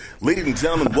Ladies and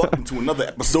gentlemen, welcome to another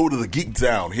episode of the Geek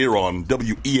Down here on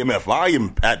WEMF. I am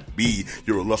Pat B,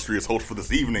 your illustrious host for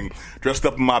this evening, dressed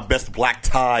up in my best black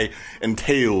tie and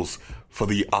tails for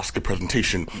the Oscar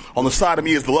presentation. On the side of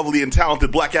me is the lovely and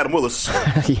talented Black Adam Willis.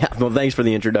 Yeah, well, thanks for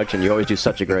the introduction. You always do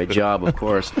such a great job, of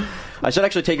course. I should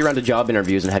actually take you around to job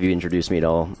interviews and have you introduce me to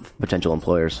all potential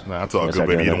employers. Nah, that's all good,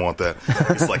 baby. You don't want that.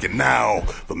 It's like, and now,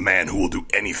 the man who will do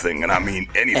anything, and I mean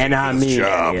anything for this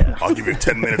job. Yeah. I'll give you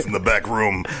 10 minutes in the back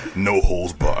room, no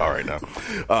holes barred. All right, now.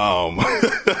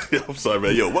 I'm sorry,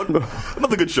 man. Yo,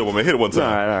 another good show, man. Hit it one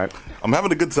time. All right. I'm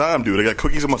having a good time, dude. I got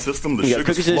cookies in my system. The sugar's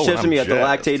cookies in the system. You got the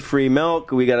lactate-free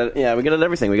milk. We got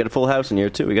everything. We got a full house in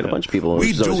here too. We got a bunch of people.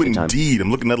 We do indeed.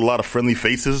 I'm looking at a lot of friendly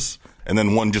faces, and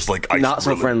then one just like ice. Not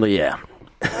so friendly, yeah.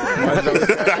 Why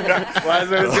is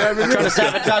there trying to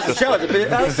sabotage the show? It's a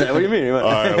bit outside. What do you mean? All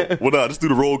right. Well, just do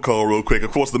the roll call real quick. Of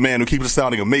course, the man who keeps it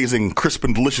sounding amazing, crisp,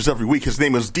 and delicious every week. His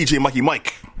name is DJ Mikey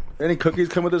Mike. Any cookies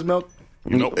come with this milk?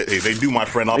 You know, hey, they do, my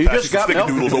friend. I'll pass you some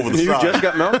sticky noodles over the side. You just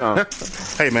got milk? Oh.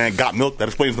 Hey, man, got milk. That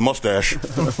explains the mustache.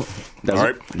 All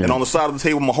right. Yeah. And on the side of the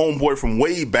table, my homeboy from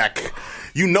way back.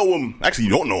 You know him. Actually,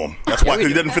 you don't know him. That's why,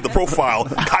 because he doesn't fit the profile.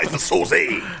 Kaiser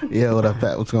Soze. Yeah, what up,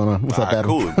 Pat? What's going on? What's up, Adam?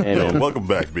 Cool. Hey, welcome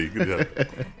back, B. Good job.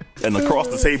 And across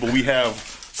the table, we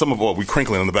have we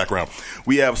crinkling in the background.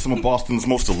 We have some of Boston's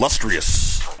most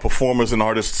illustrious performers and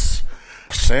artists,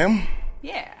 Sam.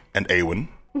 Yeah. And Awen.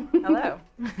 Hello.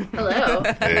 Hello.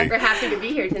 Hey. We're happy to be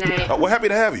here tonight. We're happy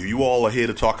to have you. You all are here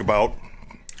to talk about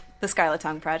the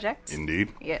Scarlett Project. Indeed.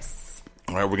 Yes.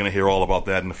 All right, we're going to hear all about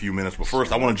that in a few minutes. But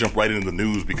first, I want to jump right into the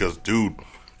news because, dude,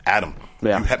 Adam, you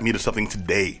had me to something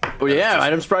today. Well, yeah,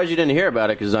 I'm surprised you didn't hear about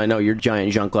it because I know you're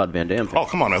giant Jean-Claude Van Damme fan. Oh,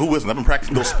 come on now. Who isn't? I've been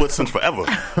practicing those splits since forever.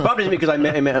 Probably because I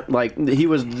met, like, he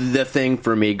was the thing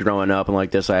for me growing up and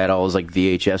like this. I had all his, like,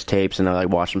 VHS tapes and I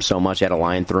watched him so much. I had a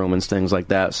line through him and things like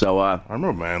that. So, I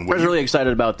remember, man. I was really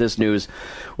excited about this news,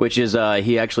 which is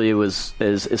he actually is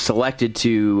selected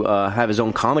to have his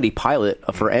own comedy pilot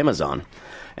for Amazon.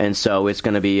 And so it's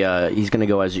going to be, he's going to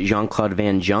go as Jean-Claude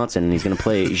Van Johnson, and he's going to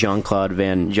play Jean-Claude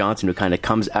Van Johnson, who kind of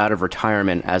comes out of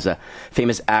retirement as a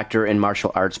famous actor and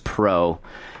martial arts pro.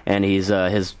 And he's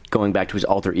going back to his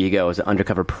alter ego as an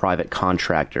undercover private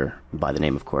contractor by the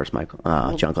name, of course,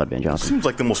 Jean-Claude Van Johnson. Seems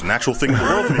like the most natural thing in the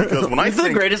world to me because when it's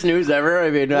the greatest news ever. I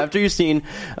mean, after you've seen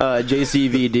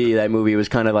JCVD, that movie was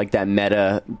kind of like that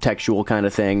meta-textual kind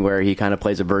of thing where he kind of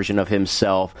plays a version of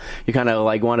himself. You kind of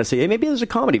like want to say, hey, maybe there's a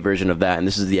comedy version of that, and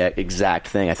this is the exact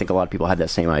thing. I think a lot of people had that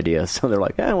same idea, so they're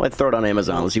like, let's throw it on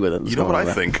Amazon. Let's see what it's You know what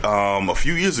I think? A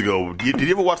few years ago, did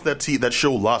you ever watch that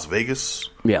show Las Vegas?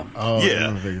 Yeah. Oh,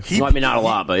 yeah. I mean, not a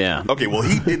lot, but yeah. Okay, well,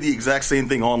 he did the exact same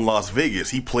thing on Las Vegas.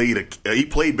 He played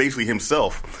basically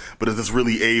himself, but as this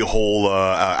really a-hole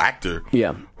actor.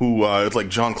 Yeah. Who it's like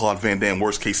Jean-Claude Van Damme,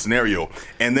 worst case scenario,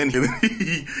 and then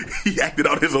he acted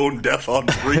out his own death on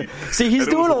screen. See, he's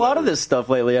doing a lot of this stuff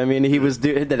lately. I mean, he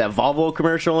did that Volvo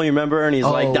commercial, you remember? And he's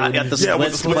I got the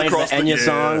splits playing the Enya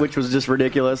song, which was just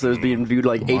ridiculous. It was being viewed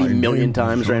like 80 million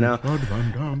times right now.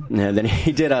 And then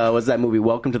he did what's that movie,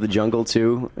 Welcome to the Jungle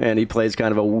too, and he plays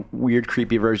kind of a weird,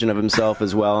 creepy version of himself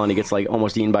as well, and he gets like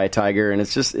almost eaten by a tiger, and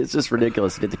it's just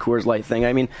ridiculous. He did the Coors Light thing.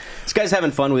 I mean, this guy's having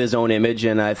fun with his own image,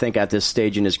 and I think at this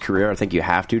stage in his career, I think you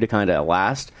have to kind of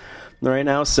last right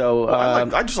now. So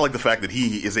I just like the fact that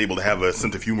he is able to have a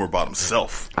sense of humor about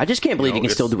himself. I just can't believe he can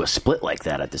still do a split like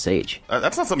that at this age.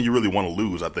 That's not something you really want to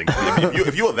lose, I think.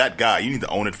 If you're that guy, you need to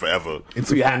own it forever.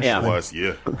 It's a French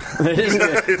thing.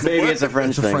 Maybe it's a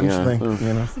French thing. It's a French thing,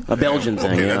 you know? A Belgian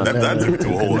thing. Okay, that took it to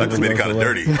a whole. That just made it kind of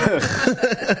dirty.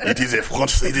 It is a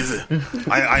French.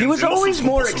 He was always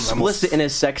more explicit in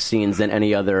his sex scenes than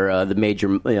any other the major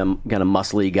kind of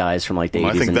muscly guys from like the 80s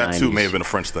and 90s. I think that too may have been a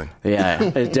French thing. Yeah,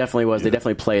 it definitely was. They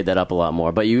definitely played that up a lot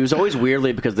more. But he was always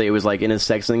weirdly, because they was like in his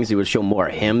sex things, he would show more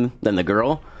him than the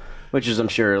girl, which is, I'm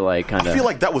sure, like kind of. I feel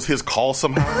like that was his call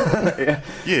somehow. Yeah,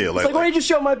 it's like, why don't you just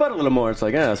show my butt a little more? It's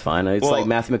like, that's fine. It's like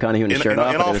Matthew McConaughey in his shirt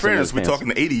off. In all fairness, we're talking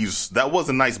the 80s. That was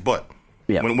a nice butt.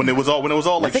 Yeah. When it was all like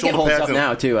I think shoulder it holds pads up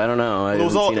now too. I don't know. It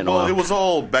was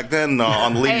all back then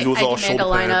on the ladies. It was all shoulder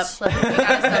pads. We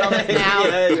gotta settle this now.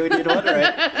 Yeah, you did one,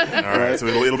 right? All right, so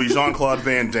it'll be Jean-Claude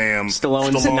Van Damme,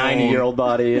 Stallone's 90-year-old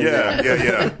body. And,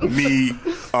 yeah. Me.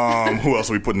 Who else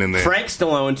are we putting in there? Frank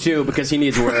Stallone too, because he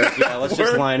needs work. Yeah, let's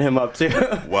just line him up too.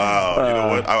 Wow, you know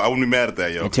what? I wouldn't be mad at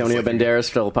that, yo. Antonio Banderas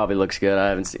still probably looks good. I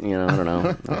haven't seen. I don't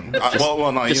know.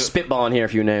 Just spitballing here a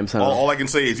few names. Huh? All I can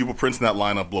say is you put Prince in that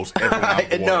lineup, blows everyone out.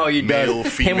 No, you don't. Male,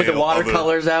 female, him with the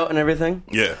watercolors out and everything.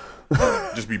 Yeah.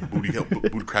 Just be booty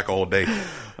crack all day.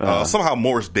 Somehow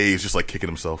Morris Day is just like kicking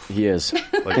himself. He is.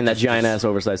 Like, in that giant ass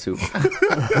oversized suit.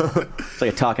 It's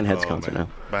like a Talking Heads concert now.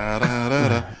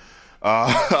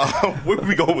 Where did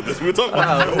we go with this? We were talking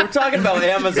about We're talking about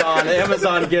Amazon.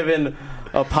 Amazon giving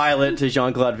a pilot to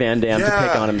Jean-Claude Van Damme to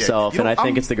pick on himself, and I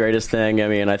think it's the greatest thing. I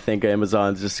mean, I think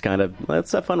Amazon's just kind of,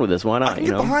 let's have fun with this. Why not? I can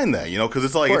get behind that, because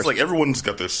it's like everyone's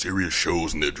got their serious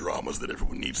shows and their dramas that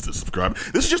everyone needs to subscribe.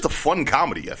 This is just a fun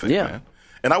comedy, I think, man.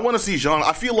 And I want to see Jean.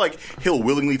 I feel like he'll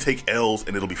willingly take L's,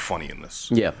 and it'll be funny in this.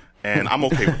 Yeah. And I'm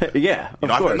okay with it. Yeah, I've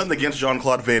got nothing against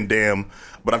Jean-Claude Van Damme,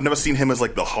 but I've never seen him as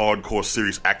like the hardcore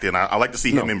serious actor, and I like to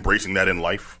see him embracing that in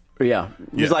life. Yeah.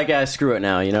 He's like, screw it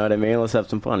now, you know what I mean? Let's have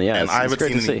some fun. Yeah, and I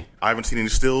haven't seen any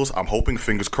stills. I'm hoping,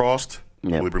 fingers crossed,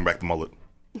 we bring back the mullet.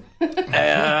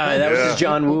 That was his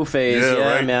John Woo phase.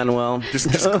 Yeah, right? Man. Well, just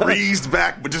greased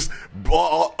back, but just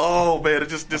man,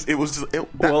 it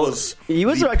was. He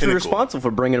was actually pinnacle. responsible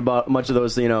for bringing about much of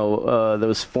those,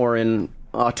 those foreign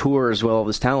auteurs, well,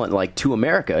 this talent, like to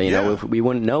America. You know, if we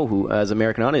wouldn't know who, as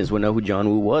American audience, wouldn't know who John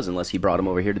Woo was unless he brought him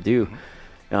over here to do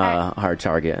Hard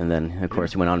Target, and then of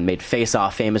course he went on and made Face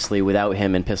Off famously without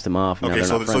him and pissed him off. Okay,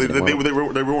 so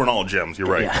they weren't all gems. You're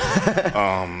right.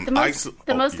 Yeah.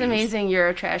 The most amazing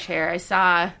Eurotrash hair I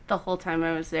saw the whole time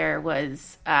I was there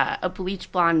was a bleach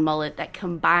blonde mullet that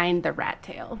combined the rat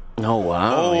tail. Oh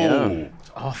wow! Yeah.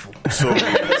 Awful. So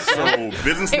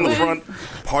business in the front,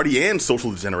 party and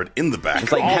social degenerate in the back.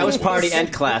 It's like house party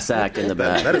and class act in the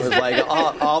back. That was like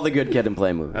all the good kid and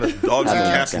play movie. That is dogs and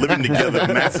cats living together,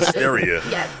 mass hysteria,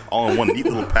 all in one neat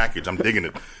little package. I'm digging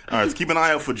it. All right, let's keep an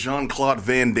eye out for Jean-Claude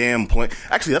Van Damme playing.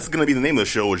 Actually, that's going to be the name of the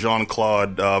show,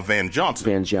 Jean-Claude Van Johnson.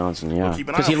 Van Johnson, yeah.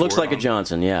 Because he looks like a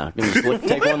Johnson, yeah.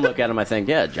 Take one look at him, I think,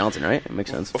 Johnson, right? It makes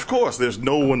sense. Of course, there's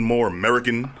no one more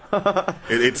American.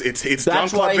 It's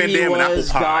Jean-Claude Van Damme and apple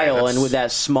pie. Guile, and with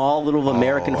that small little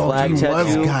American flag tattoo.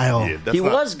 He was Guile. Yeah, he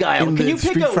was Guile. Can you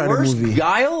pick a worse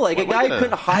Guile? Like a guy who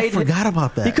couldn't hide. I forgot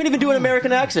about that. He couldn't even do an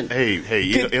American accent. Hey,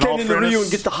 in all fairness,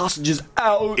 and get the hostages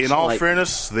out. In all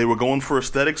fairness, they were going for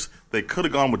aesthetics. They could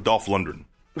have gone with Dolph Lundgren.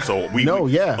 So a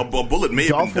bullet may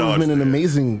have been dodged. Dolph would have been an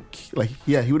amazing,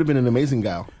 he would have been an amazing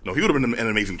Guile. No, he would have been an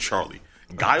amazing Charlie.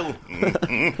 Guile,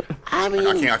 I mean,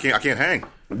 I can't hang.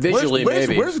 Visually,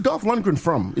 maybe. Where's Dolph Lundgren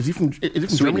from? Is he from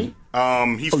Germany?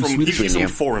 He's from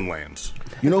foreign lands.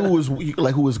 You know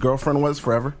who his girlfriend was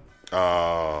forever?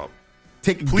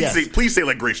 Take a guess. Please say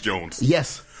like Grace Jones.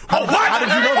 Yes. How did you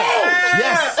know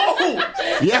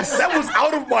that? Yes. That was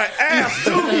out of my ass,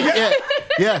 dude.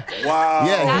 Yeah. Wow.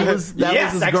 Yeah, that was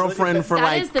his girlfriend for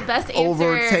that is the best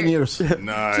over answer 10 years.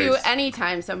 Nice. To any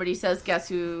time somebody says, guess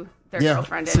who their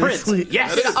girlfriend is. Seriously.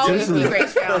 Yes. It would always be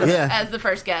Grace Jones as the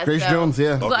first guess. Grace Jones,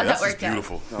 yeah. Glad that that's worked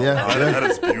beautiful. out. Yeah. That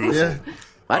is beautiful. Yeah.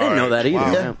 I didn't know that either.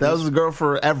 Wow. Yeah, that was his girl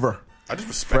forever. I just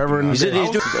respect Forever him. and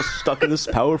He's stuck in this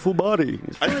powerful body.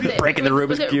 He's breaking the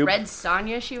Rubik's Was Cube. it Red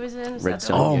Sonja she was in? Red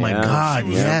Sonja. Oh my God!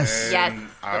 Yes. Yes.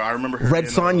 I remember her. Red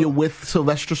Sonja with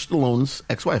Sylvester Stallone's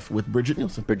ex-wife, with Bridget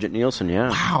Nielsen. Bridget Nielsen, yeah.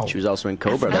 Wow. She was also in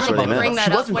Cobra. I That's where they met. bring that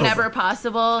She up was in whenever Cobra.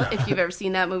 possible. If you've ever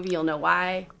seen that movie, you'll know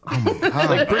why.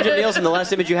 Like Bridget Nielsen, the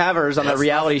last image you have her is on that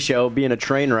reality show being a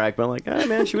train wreck. But I'm like, hey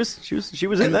man, she was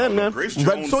in that, man. Grace Red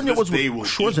Jones Sonja was with with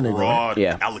Schwarzenegger, broad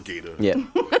Yeah. alligator. Yeah.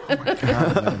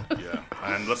 Yeah.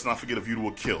 And let's not forget A View to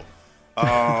a Kill.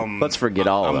 Let's forget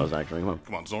all of those, actually.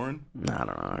 Come on, Zoran. I don't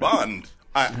know. Bond.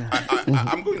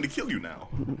 I'm going to kill you now.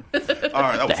 All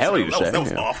right, that was hell terrible. you say? That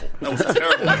was Yeah. awful. That was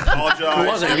terrible. I apologize. It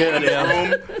wasn't good,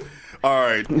 yeah. All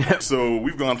right, so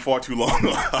we've gone far too long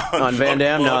On Van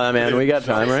Damme? No, man, we got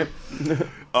time, right?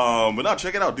 But now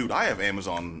check it out, dude. I have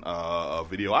Amazon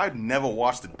Video. I've never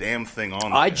watched a damn thing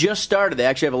on there. I just started. They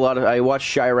actually have a lot of. I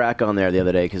watched Chirac on there the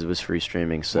other day because it was free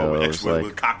streaming. So it was like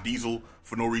with Cock Diesel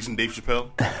for no reason, Dave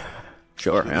Chappelle.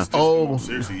 Sure, yeah. Oh,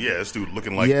 seriously, yeah, this dude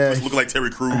looking like Terry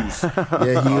Crews.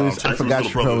 Yeah, he was. I forgot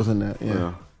Chappelle was in that.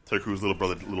 Yeah. Terry Crews' little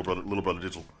brother Digital, little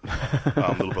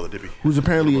brother Dippy, Who's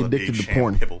apparently little brother addicted Dave to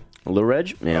porn. Hipple. Lil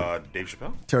Reg? Yeah. Dave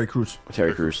Chappelle, Terry Crews.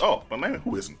 Terry Crews. Oh, but man,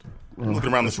 who isn't? I'm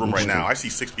looking around this room right now. I see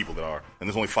 6 people that are, and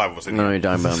there's only 5 of us in No, here. you're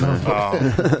talking about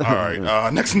man. All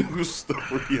right. Next news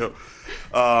story.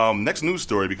 Next news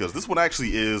story, because this one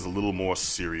actually is a little more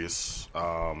serious,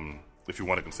 if you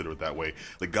want to consider it that way.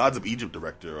 The Gods of Egypt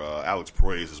director, Alex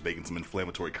Proyas, is making some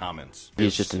inflammatory comments.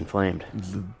 He's just inflamed.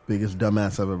 He's the biggest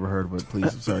dumbass I've ever heard, but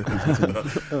please continue.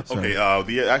 Okay,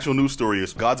 the actual news story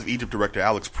is Gods of Egypt director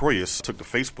Alex Proyas took to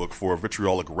Facebook for a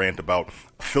vitriolic rant about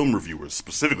film reviewers,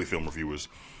 specifically film reviewers,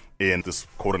 in this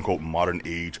quote-unquote modern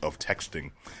age of texting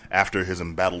after his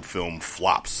embattled film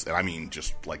flops, and I mean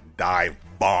just like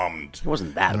dive-bombed. It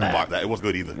wasn't that bad. It wasn't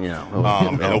good either. Yeah.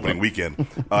 An opening weekend.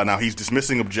 Now he's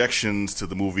dismissing objections to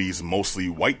the movie's mostly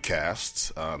white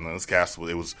cast. This cast,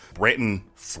 it was Brenton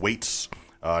Thwaites,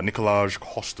 Nicolaj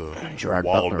Costa, Gerard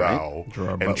Wald Butler, Dow,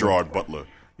 right? and Gerard Butler.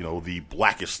 the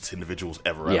blackest individuals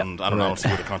ever. I don't know. I don't see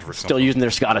where the controversy Still using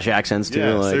their Scottish accents, too.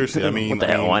 Yeah, seriously. I mean, what the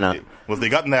hell? Why not? Well, if they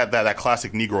gotten that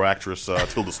classic Negro actress,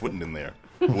 Tilda Swinton, in there,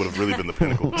 it would have really been the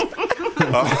pinnacle.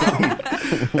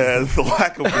 And the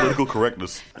lack of political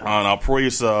correctness. Now,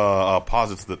 Proyas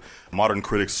posits that modern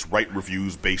critics write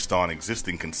reviews based on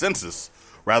existing consensus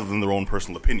rather than their own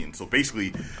personal opinion. So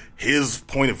basically, his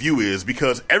point of view is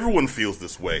because everyone feels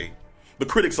this way, the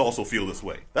critics also feel this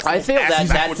way. That's the most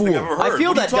ass-backwards thing I've ever heard. I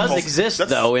feel that does about? exist,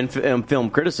 though, in film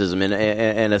criticism, in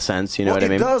a sense. You know what I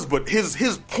mean? It does, but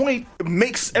his point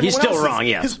makes everyone He's still else's. wrong,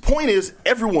 yes. His point is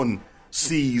everyone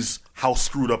sees how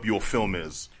screwed up your film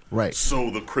is. Right. So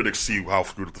the critics see how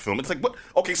screwed up the film. It's like, what?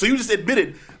 Okay, so you just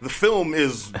admitted the film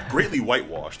is greatly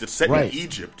whitewashed. It's set in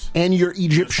Egypt. And you're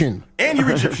Egyptian.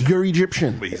 You're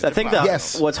Egyptian. Wait, I think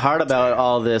that what's hard about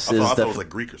all this is I thought it was like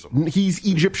Greek or something. He's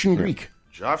Egyptian Greek.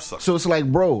 Jive sucks. So it's like,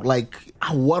 bro, like,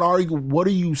 what are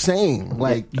you saying?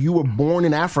 Like, you were born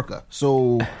in Africa.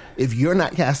 So if you're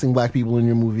not casting black people in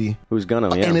your movie, who's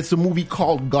gonna? Yeah. And it's a movie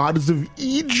called Gods of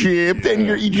Egypt, and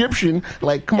you're Egyptian.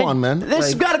 Like, come on, man.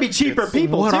 There's got to be cheaper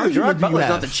people what too. Gerard Butler's have?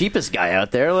 not the cheapest guy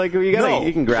out there. Like, you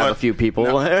can grab a few people.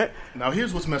 Now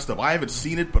here's what's messed up. I haven't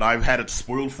seen it, but I've had it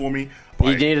spoiled for me.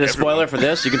 You needed a spoiler for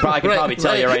this? I can probably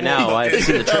tell you right now. I've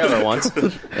seen the trailer once.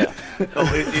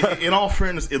 In all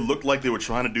fairness, it looked like they were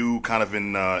trying to do kind of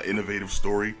an innovative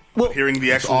story. But hearing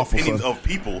the actual opinions of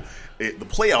people, the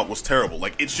play out was terrible.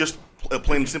 Like, it's just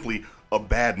plain and simply a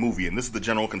bad movie, and this is the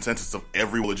general consensus of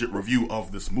every legit review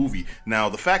of this movie. Now,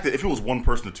 the fact that if it was one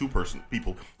person or two person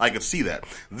people, I could see that.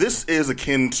 This is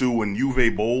akin to when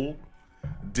Uwe Boll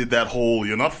did that whole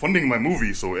 "you're not funding my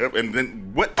movie," and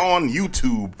then went on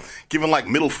YouTube giving like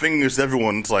middle fingers to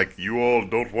everyone. It's like, you all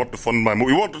don't want to fund my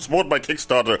movie. You want to support my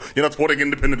Kickstarter. You're not supporting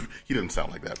independent. He didn't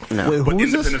sound like that. No. Wait, but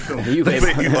who's independent this?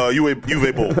 film.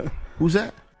 Uwe Boll. Who's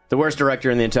that? The worst director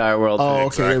in the entire world. Oh, okay,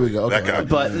 Exactly. there we go. Okay. That guy.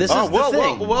 But this is the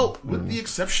thing. Well, with the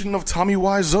exception of Tommy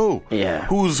Wiseau,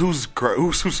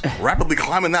 who's rapidly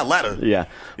climbing that ladder. Yeah.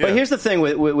 But here's the thing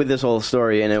with this whole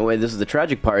story, and this is the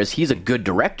tragic part, is he's a good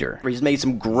director. He's made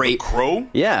some great... The Crow?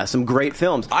 Yeah, some great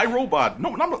films. iRobot.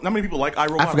 No, not many people like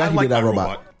iRobot. I forgot he did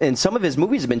iRobot. And some of his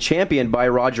movies have been championed by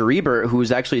Roger Ebert,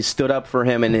 who's actually stood up for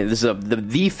him, and this is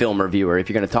the film reviewer, if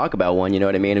you're going to talk about one, you know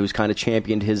what I mean, who's kind of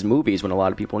championed his movies when a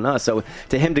lot of people not. So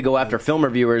to him to go after film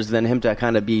reviewers, then him to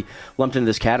kind of be lumped into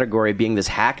this category, being this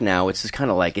hack now, it's just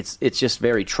kind of like, it's just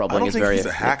very troubling. I don't think he's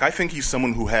a hack. I think he's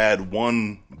someone who had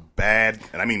one bad,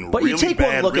 and I mean but really you take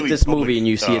bad, one look really at this public, movie and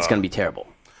you see it's going to be terrible.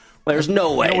 There's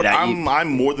no way.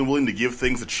 I'm more than willing to give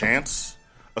things a chance,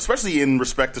 especially in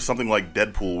respect to something like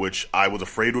Deadpool, which I was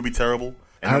afraid would be terrible.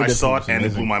 And then I saw it, and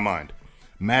it blew my mind.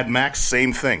 Mad Max,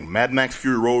 same thing. Mad Max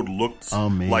Fury Road looked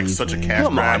like such a cash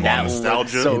grab on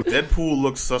nostalgia. Deadpool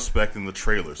looked suspect in the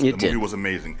trailers. The movie was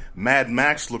amazing. Mad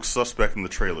Max looked suspect in the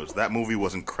trailers. That movie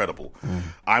was incredible.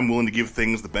 I'm willing to give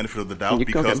things the benefit of the doubt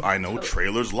because I know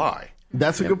trailers lie.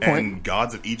 That's a good point. And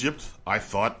Gods of Egypt, I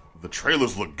thought the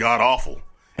trailers looked god-awful.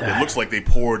 It looks like they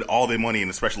poured all their money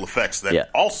into special effects that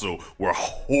also were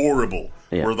horrible.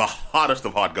 Were the hottest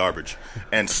of hot garbage.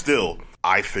 And still,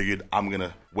 I figured I'm going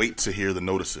to wait to hear the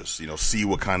notices, see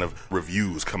what kind of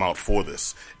reviews come out for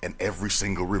this. And every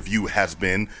single review has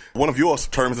been one of your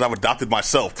terms that I've adopted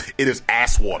myself. It is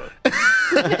ass water. It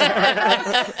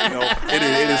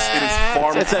is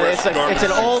farm fresh garbage. It's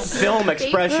an old film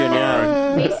expression,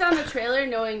 Based on the trailer,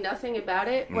 knowing nothing about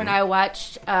it, when I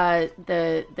watched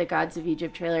the Gods of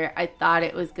Egypt trailer, I thought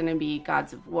it was going to be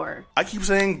Gods of War. I keep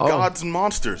saying Gods and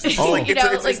Monsters. It's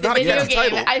it's not the a video catchy game.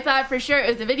 title. I thought for sure it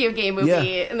was a video game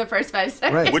movie in the first 5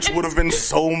 seconds. Right. Which would have been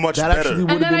so much better. And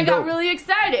then I got really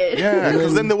excited. Yeah,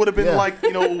 because then there would have been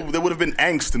there would have been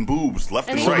angst and boobs left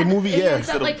and right. The movie,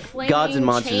 That, like, flaming Gods and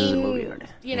Monsters chain, is a movie.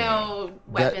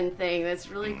 Weapon thing that's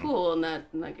really cool in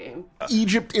that game.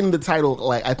 Egypt in the title,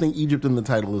 I think Egypt in the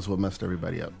title is what messed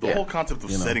everybody up. The whole concept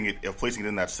of placing it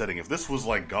in that setting. If this was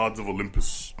like Gods of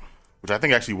Olympus, which I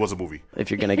think actually was a movie. If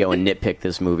you're going to go and nitpick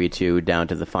this movie too down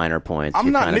to the finer points, I'm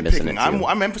you're not kind of missing nitpicking. it too.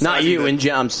 I'm emphasizing. Not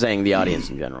you. I'm saying the audience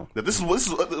in general. That this is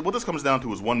what this comes down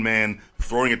to is one man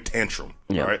throwing a tantrum.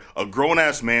 Yeah. All right, a grown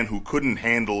ass man who couldn't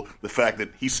handle the fact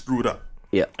that he screwed up.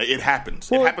 Yeah, it happens.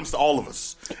 It happens to all of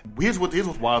us. Here's what's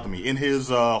wild to me. In his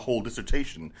whole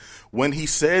dissertation, when he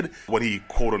said, when he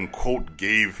quote unquote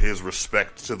gave his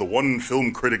respect to the one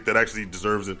film critic that actually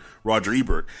deserves it, Roger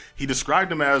Ebert, he described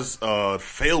him as a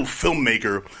failed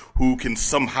filmmaker who can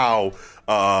somehow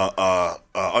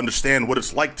understand what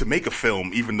it's like to make a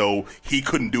film, even though he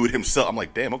couldn't do it himself. I'm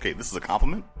like, damn, okay, this is a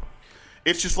compliment.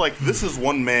 It's just like, this is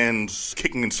one man's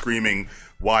kicking and screaming,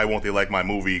 why won't they like my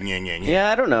movie?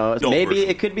 Yeah, I don't know. Maybe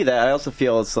it could be that. I also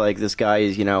feel it's like this guy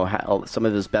is, some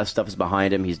of his best stuff is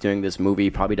behind him. He's doing this movie. He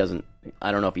probably doesn't,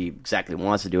 I don't know if he exactly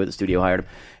wants to do it. The studio hired him.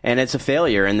 And it's a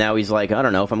failure. And now he's like, I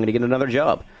don't know if I'm going to get another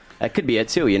job. That could be it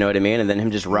too, you know what I mean? And then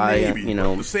him just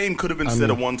The same could have been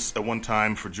said at one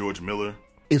time for George Miller.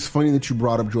 It's funny that you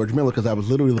brought up George Miller, because I was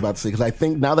literally about to say, because I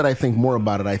think, now that I think more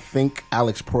about it, I think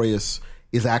Alex Proyas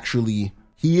is actually,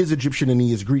 he is Egyptian and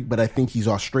he is Greek, but I think he's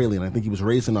Australian. I think he was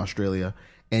raised in Australia,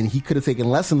 and he could have taken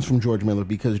lessons from George Miller,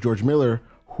 because George Miller,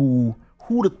 who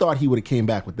would have thought he would have came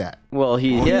back with that? Well,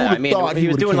 he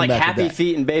was doing like Happy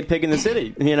Feet and Babe Pig in the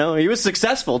City. He was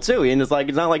successful too, and it's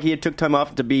not like he took time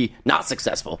off to be not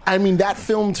successful. I mean, that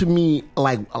film to me,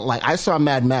 like I saw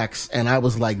Mad Max, and I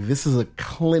was like, this is a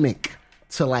clinic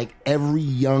to like every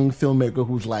young filmmaker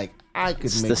who's like, I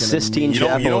could make the Sistine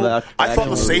Chapel. I thought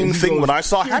the same thing when I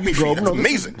saw Happy Feet. It's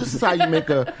amazing. This is how you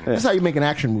make an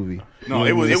action movie. No,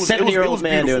 it was 70-year-old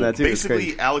man doing that too.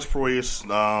 Basically, Alex Proyas,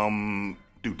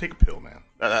 dude, take a pill, man.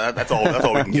 That's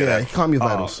all we can get at. Calm your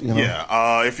vitals.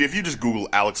 Yeah, if you just Google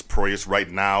Alex Proyas right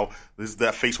now,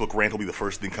 that Facebook rant will be the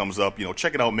first thing comes up.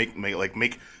 Check it out.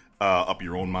 Make up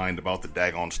your own mind about the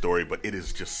daggone story, but it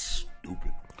is just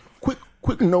stupid.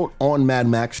 Quick note on Mad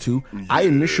Max 2. Yeah. I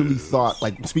initially thought,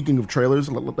 like, speaking of trailers,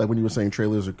 like when you were saying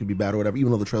trailers, it could be bad or whatever,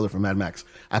 even though the trailer for Mad Max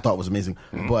I thought was amazing.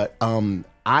 Mm-hmm. But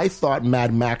I thought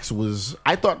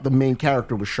the main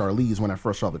character was Charlize when I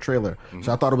first saw the trailer. Mm-hmm.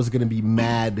 So I thought it was going to be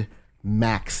Mad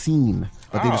Maxine,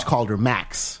 but they just called her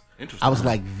Max. Interesting. I was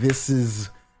like,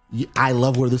 I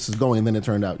love where this is going. And then it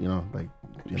turned out,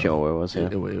 Sure, where it was, yeah.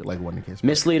 It wasn't the case.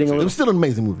 Misleading a little. It was still an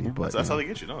amazing movie. But that's how they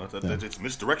get you. No, it's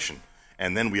misdirection.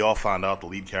 And then we all found out the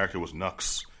lead character was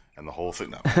Nux, and the whole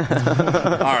thing. No.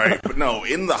 All right, but no,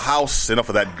 in the house, enough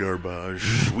of that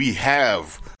garbage. We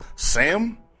have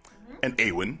Sam and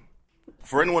Awen.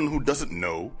 For anyone who doesn't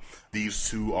know,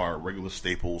 these two are regular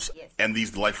staples, and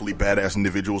these delightfully badass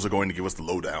individuals are going to give us the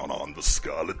lowdown on the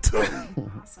Scarlett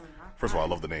Tongue. Awesome. First of all, I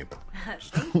love the name.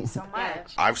 Thank you so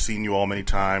much. I've seen you all many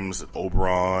times at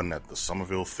Oberon, at the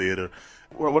Somerville Theater.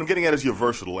 What I'm getting at is you're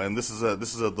versatile, and this is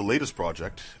the latest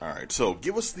project. All right, so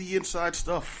give us the inside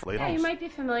stuff. Yeah, you might be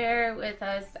familiar with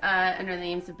us under the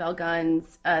names of Bell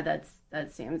Guns. That's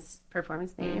Sam's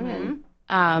performance name,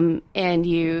 and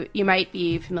you might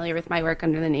be familiar with my work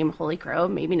under the name Holy Crow.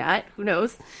 Maybe not. Who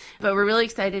knows? But we're really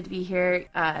excited to be here.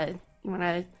 You want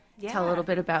to tell a little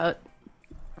bit about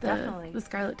the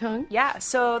Scarlett Tongue? Yeah.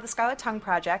 So the Scarlett Tongue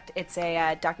project. It's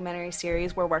a documentary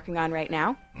series we're working on right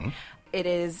now. Mm-hmm. It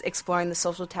is exploring the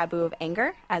social taboo of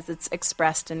anger as it's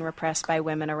expressed and repressed by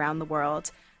women around the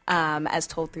world, as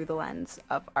told through the lens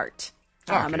of art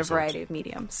in a variety of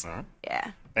mediums. Right.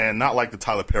 Yeah. And not like the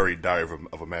Tyler Perry Diary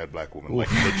of a Mad Black Woman,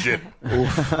 like legit.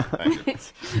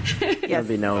 Yes. That'd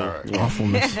be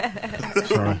awfulness.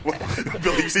 Sorry.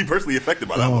 Billy, you seem personally affected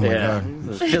by that one.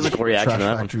 God. Physical reaction to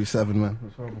that. Factory 7,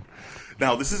 man.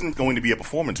 Now, this isn't going to be a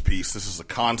performance piece. This is a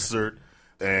concert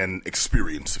and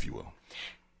experience, if you will.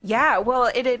 Yeah,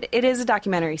 well, it is a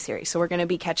documentary series, so we're going to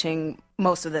be catching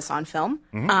most of this on film.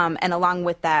 Mm-hmm. And along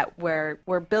with that, we're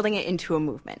building it into a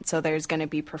movement. So there's going to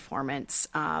be performance.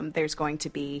 There's going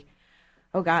to be,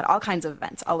 all kinds of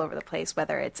events all over the place,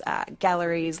 whether it's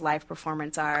galleries, live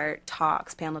performance art,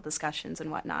 talks, panel discussions, and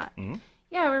whatnot. Mm-hmm.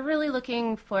 Yeah, we're really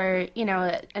looking for,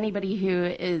 anybody who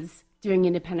is doing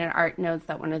independent art knows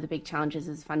that one of the big challenges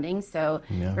is funding. So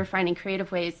we're finding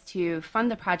creative ways to fund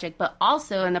the project, but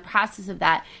also in the process of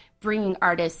that, bringing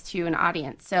artists to an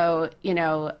audience. So,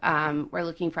 we're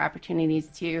looking for opportunities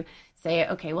to say,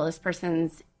 okay, well, this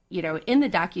person's, in the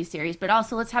docuseries, but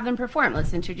also let's have them perform.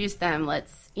 Let's introduce them.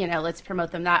 Let's promote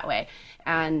them that way.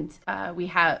 And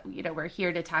we're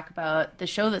here to talk about the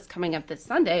show that's coming up this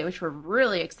Sunday, which we're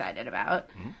really excited about,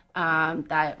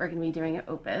 that we're going to be doing at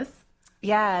Opus.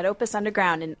 Yeah, at Opus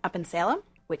Underground up in Salem,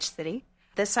 Witch City.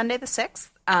 This Sunday, the 6th,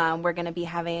 we're going to be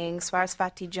having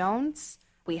Swarasvati Jones.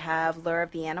 We have Lure of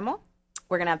the Animal.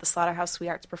 We're going to have the Slaughterhouse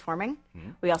Sweethearts performing.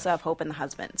 Mm-hmm. We also have Hope and the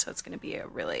Husband, so it's going to be a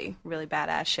really, really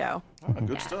badass show. Oh,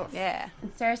 good stuff. Yeah.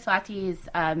 And Saraswati is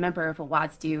a member of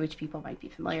Awadstu, which people might be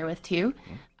familiar with, too.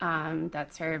 Mm-hmm.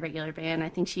 That's her regular band. I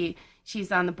think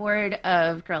she's on the board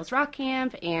of Girls Rock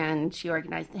Camp, and she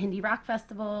organized the Hindi Rock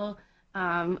Festival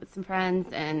with some friends,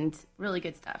 and really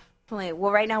good stuff.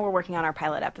 Well, right now we're working on our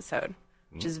pilot episode,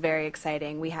 which is very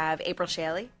exciting. We have April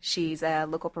Shaley. She's a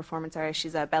local performance artist.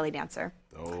 She's a belly dancer.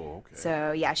 Oh, okay.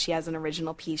 So, yeah, she has an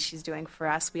original piece she's doing for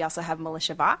us. We also have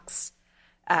Militia Vox.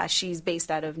 She's based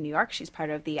out of New York. She's part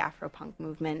of the Afro-punk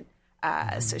movement.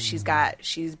 So she's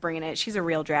bringing it. She's a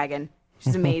real dragon.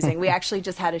 She's amazing. We actually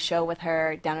just had a show with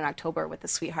her down in October with the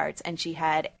Sweethearts, and she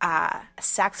had a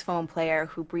saxophone player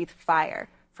who breathed fire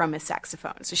from his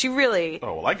saxophone. So she really...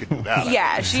 Oh, well, I could do that.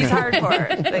 Yeah, she's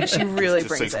hardcore. Like, she really just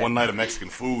brings takes it. one night of Mexican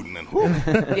food and then... Whew.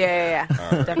 Yeah.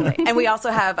 Definitely. And we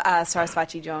also have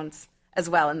Saraswati Jones as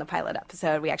well in the pilot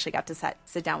episode. We actually got to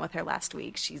sit down with her last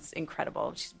week. She's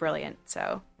incredible. She's brilliant.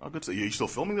 So... Oh, good. So, are you still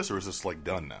filming this, or is this, like,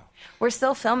 done now? We're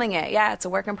still filming it. Yeah, it's a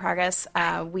work in progress.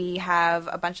 We have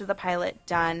a bunch of the pilot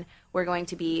done. We're going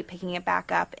to be picking it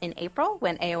back up in April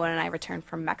when Aowen and I return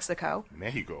from Mexico.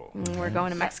 Mexico. We're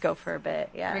going to Mexico for a bit.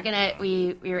 Yeah,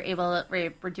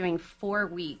 we're doing 4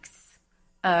 weeks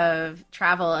of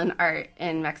travel and art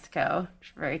in Mexico,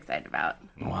 which we're very excited about.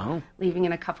 Wow. Leaving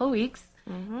in a couple weeks,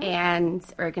 and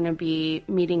we're going to be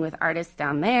meeting with artists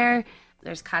down there.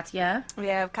 There's Katia. We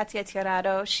have Katia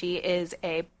Tirado. She is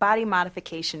a body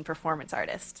modification performance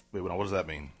artist. Wait, what does that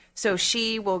mean? So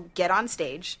she will get on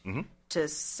stage to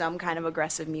some kind of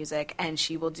aggressive music, and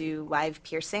she will do live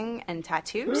piercing and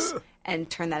tattoos and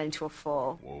turn that into a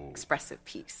full expressive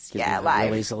piece.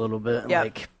 Live. Release a little bit,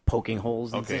 like poking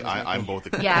holes. And Okay, I'm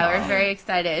both. We're very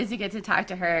excited to get to talk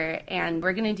to her, and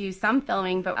we're going to do some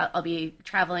filming, but I'll be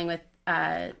traveling with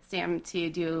Sam to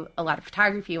do a lot of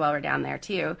photography while we're down there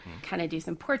too, kind of do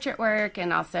some portrait work,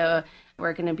 and also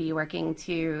we're going to be working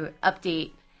to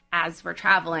update as we're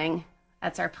traveling.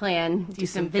 That's our plan. Do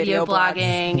some video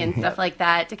blogging and stuff like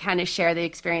that to kind of share the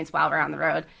experience while we're on the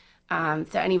road.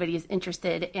 So anybody who's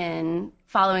interested in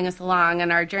following us along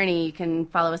on our journey, you can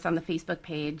follow us on the Facebook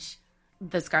page,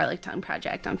 the Scarlett Tongue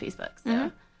Project on Facebook.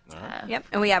 So, Yep,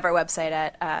 and we have our website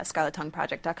at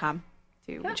scarlettongueproject.com.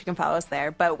 Which you can follow us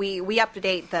there. But we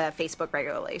update the Facebook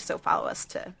regularly, so follow us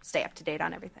to stay up to date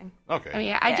on everything.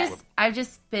 Okay. I've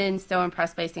just been so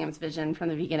impressed by Sam's vision from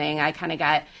the beginning. I kind of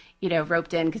got,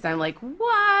 roped in because I'm like,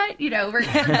 what? We're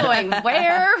going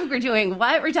where? We're doing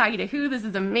what? We're talking to who? This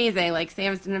is amazing. Like,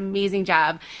 Sam's done an amazing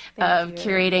job of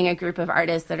curating a group of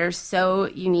artists that are so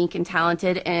unique and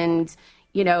talented and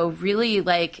really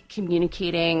like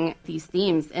communicating these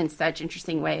themes in such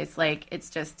interesting ways. Like, it's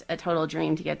just a total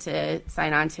dream to get to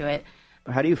sign on to it.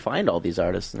 How do you find all these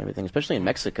artists and everything, especially in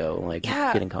Mexico? Like,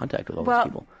 get in contact with all these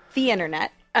people. The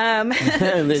internet.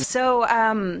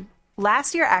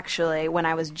 Last year, actually, when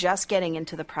I was just getting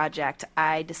into the project,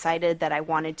 I decided that I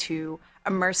wanted to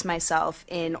immerse myself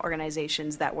in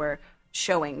organizations that were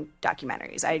showing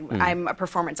documentaries. I'm a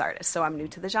performance artist, so I'm new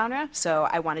to the genre. So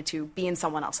I wanted to be in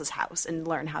someone else's house and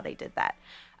learn how they did that.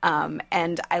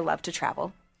 And I love to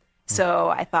travel. So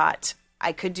I thought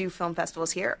I could do film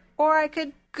festivals here, or I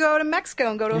could go to Mexico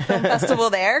and go to a film festival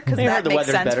there, because that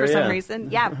makes sense for some reason.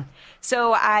 Yeah.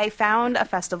 So I found a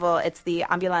festival. It's the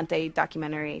Ambulante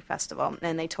Documentary Festival,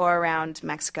 and they tour around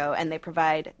Mexico, and they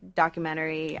provide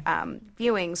documentary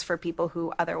viewings for people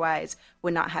who otherwise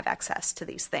would not have access to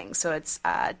these things. So it's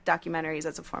documentaries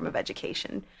as a form of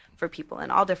education for people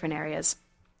in all different areas.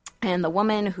 And the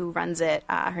woman who runs it,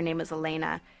 her name is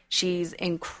Elena. She's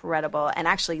incredible. And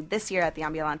actually, this year at the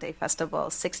Ambulante Festival,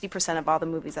 60% of all the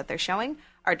movies that they're showing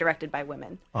are directed by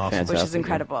women, which is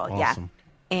incredible. Awesome. Yeah.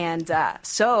 And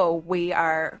so we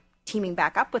are teaming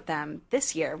back up with them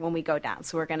this year when we go down.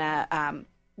 So we're going to,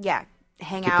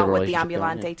 hang out with the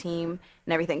Ambulante team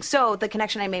and everything. So the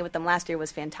connection I made with them last year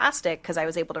was fantastic, because I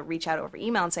was able to reach out over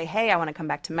email and say, hey, I want to come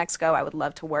back to Mexico. I would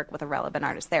love to work with a relevant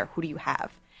artist there. Who do you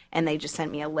have? And they just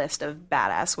sent me a list of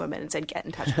badass women and said, get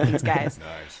in touch with these guys.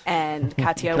 Nice. And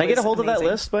Katia Can I get a hold amazing. of that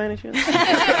list by any chance?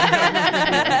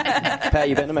 Pat,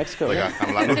 you been to Mexico?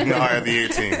 I'm looking to hire the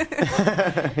A-team.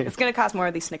 It's going to cost more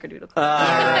of these snickerdoodle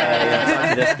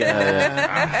clothes. This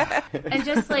guy. And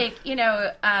just like,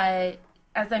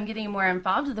 as I'm getting more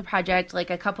involved with the project, like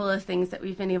a couple of things that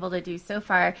we've been able to do so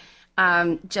far.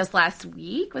 Just last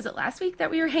week, was it last week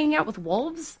that we were hanging out with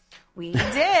wolves? We did.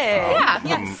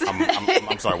 Yes.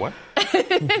 I'm sorry, what?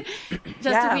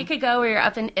 Just a week ago, we were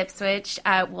up in Ipswich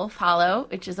at Wolf Hollow,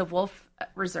 which is a wolf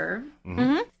reserve,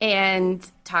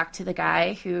 and talked to the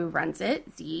guy who runs it,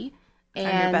 Z.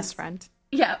 And your best friend.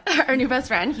 Yeah, our new best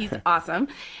friend. He's awesome.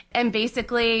 And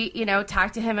basically,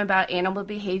 talk to him about animal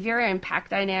behavior and pack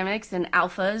dynamics and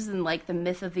alphas and like the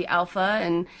myth of the alpha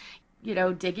and,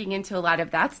 digging into a lot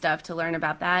of that stuff to learn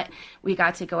about that. We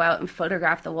got to go out and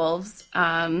photograph the wolves.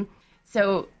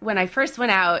 So when I first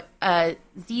went out,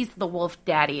 Z's the wolf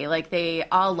daddy. Like, they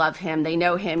all love him. They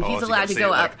know him. He's allowed to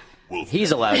go up.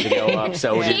 He's allowed to go up,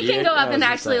 so he can go up and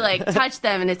actually like touch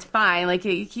them, and it's fine. Like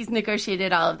he's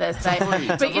negotiated all of this,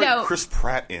 but you know, Chris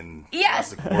Pratt in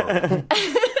yes, Jurassic World.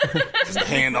 Just a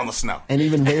hand on the snout, and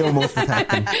even they almost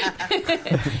attacked him.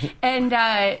 And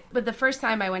but the first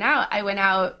time I went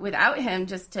out without him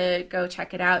just to go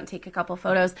check it out and take a couple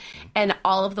photos, and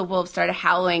all of the wolves started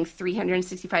howling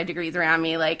 365 degrees around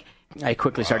me, like. I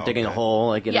quickly start digging a hole.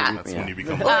 Like, that's when you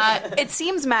become. It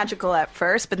seems magical at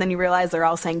first, but then you realize they're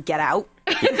all saying "get out."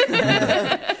 So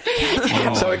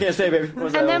I can't stay, baby.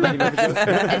 But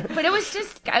it was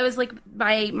just, I was like,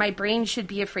 my brain should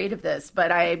be afraid of this,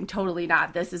 but I'm totally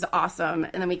not. This is awesome.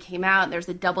 And then we came out, and there's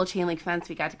a double chain link fence.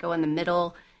 We got to go in the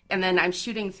middle. And then I'm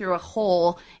shooting through a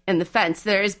hole in the fence.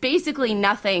 There is basically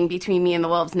nothing between me and the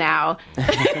wolves now.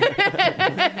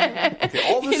 Okay,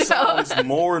 all this sounds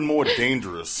more and more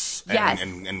dangerous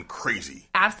and crazy.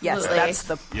 Absolutely. Yes, that's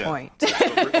the point.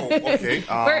 Okay. It's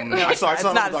not.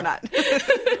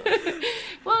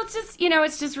 Well,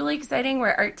 it's just really exciting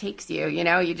where art takes you. You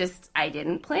know, I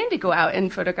didn't plan to go out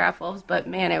and photograph wolves, but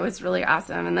man, it was really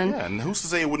awesome. And then, and who's to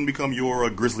say it wouldn't become your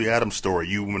Grizzly Adams story?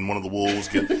 You and one of the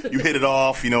wolves you hit it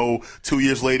off. You know, 2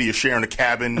 years later, you're sharing a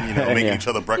cabin. You know, making each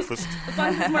other breakfast. As long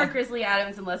as it's more Grizzly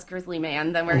Adams and less Grizzly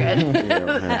Man, then we're good.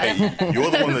 Hey,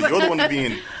 you're the one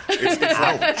being. It's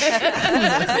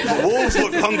ouch. The wolves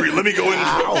look hungry. Let me go in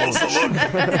for a closer look.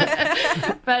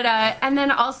 But and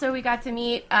then also we got to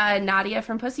meet Nadia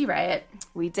from Pussy Riot.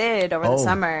 We did over the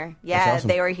summer. Yeah, awesome.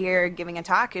 they were here giving a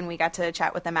talk, and we got to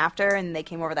chat with them after, and they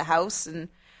came over the house, and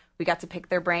we got to pick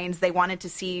their brains. They wanted to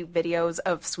see videos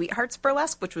of Sweethearts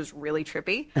Burlesque, which was really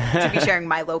trippy, to be sharing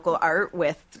my local art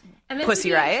with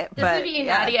Pussy Riot. This would be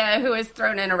Nadia, who was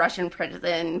thrown in a Russian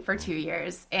prison for 2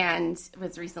 years and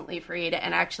was recently freed.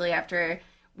 And actually, after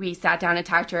we sat down and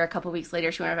talked to her a couple weeks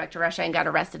later, she went back to Russia and got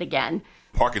arrested again.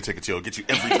 Parking tickets, will get you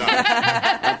every time.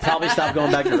 I'd probably stop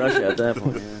going back to Russia at that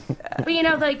point. Yeah. But you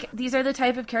know, like, these are the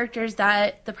type of characters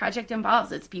that the project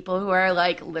involves. It's people who are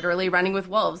like literally running with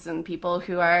wolves, and people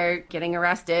who are getting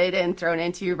arrested and thrown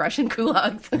into Russian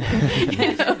gulags.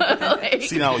 You know, like...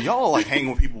 See, now y'all like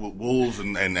hanging with people with wolves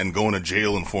and going to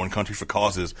jail in foreign countries for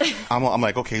causes. I'm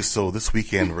like, okay, so this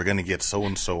weekend we're gonna get so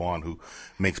and so on who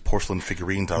makes porcelain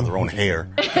figurines out of their own hair.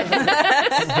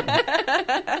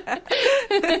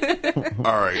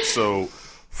 All right, so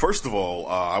first of all,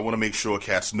 I want to make sure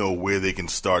cats know where they can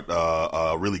start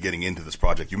really getting into this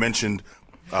project. You mentioned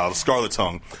the Scarlet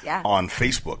Tongue on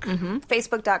Facebook. Mm-hmm.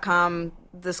 Facebook.com,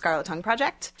 the Scarlet Tongue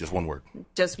Project. Just one word.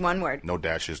 Just one word. No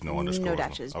dashes, no underscores. No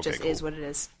dashes. Okay, just cool. is what it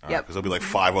is. Yep. Because there'll be like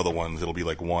 5 other ones. It'll be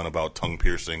like one about tongue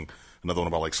piercing, another one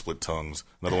about like split tongues,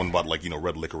 another one about like,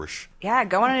 red licorice. Yeah,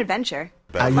 go on an adventure.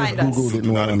 I Find just us. Googled it.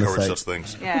 Do not on the encourage site. such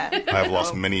things. Yeah. I have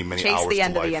lost many hours Chase the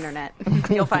end to of the life. internet.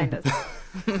 You'll find us.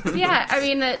 Yeah, I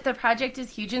mean, the project is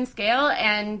huge in scale,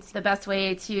 and the best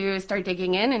way to start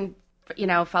digging in and,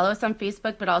 follow us on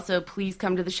Facebook, but also please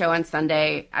come to the show on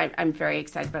Sunday. I'm very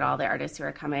excited about all the artists who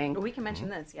are coming. We can mention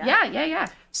this, yeah? Yeah.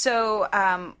 So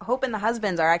Hope and the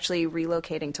Husbands are actually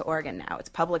relocating to Oregon now. It's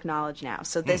public knowledge now.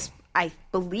 So this, I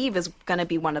believe, is going to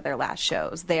be one of their last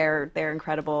shows. They're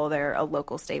incredible. They're a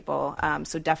local staple.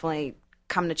 So definitely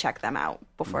come to check them out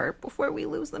before we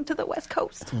lose them to the West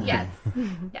Coast. Yes.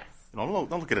 Yes. Don't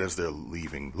look at it as they're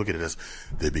leaving. Look at it as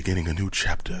they're beginning a new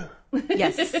chapter.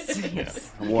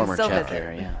 Yes. A warmer Still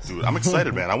chapter, visit. yes. Dude, I'm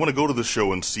excited, man. I want to go to the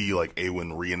show and see like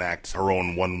Awen reenact her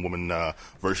own one-woman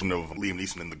version of Liam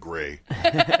Neeson in The Gray.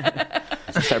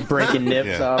 Start breaking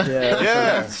nips off.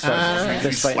 Yeah. Start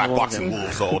She's slapboxing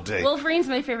wolves all day. Wolverine's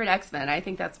my favorite X-Men. I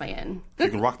think that's my in.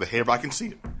 You can rock the hair, but I can see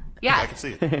it. Yeah. I can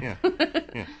see it.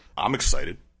 Yeah. I'm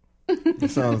excited.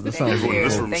 This sounds Everyone in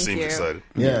this room Thank seems you. excited.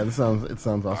 Yeah, it sounds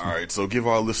awesome. All right, so give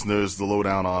our listeners the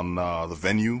lowdown on the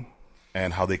venue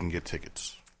and how they can get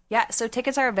tickets. Yeah, so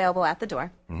tickets are available at the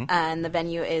door. And the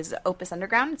venue is Opus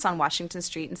Underground. It's on Washington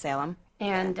Street in Salem.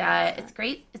 And it's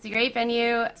great. It's a great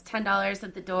venue. It's $10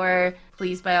 at the door.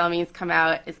 Please, by all means, come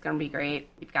out. It's going to be great.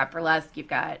 You've got burlesque. You've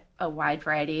got a wide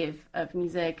variety of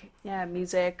music. Yeah,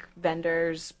 music,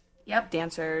 vendors,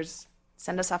 dancers.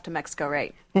 Send us off to Mexico,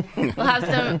 right? We'll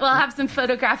have some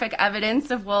photographic evidence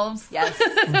of wolves. Yes.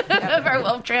 Of our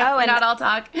wolf trip. Oh, and not all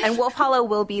talk. And Wolf Hollow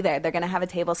will be there. They're going to have a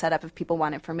table set up if people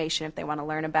want information, if they want to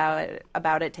learn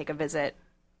about it, take a visit.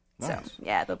 Nice. So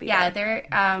yeah, they'll be there.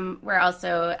 We're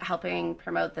also helping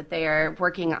promote that they are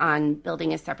working on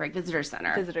building a separate visitor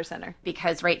center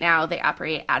because right now they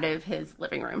operate out of his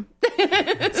living room.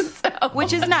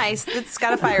 Which is nice. It's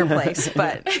got a fireplace,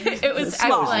 but it was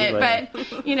excellent.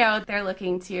 But they're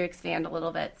looking to expand a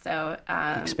little bit. So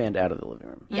expand out of the living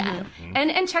room. Yeah,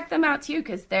 and check them out too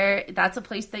because that's a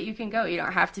place that you can go. You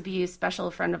don't have to be a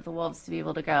special friend of the Wolves to be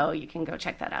able to go. You can go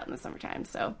check that out in the summertime.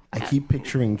 So I keep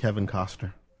picturing Kevin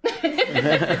Costner.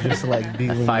 Just like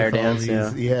dealing fire with dance,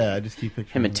 all these, I just keep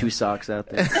picturing him in 2 socks out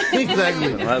there.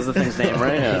 Exactly. That was the thing's name,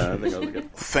 right? I think that was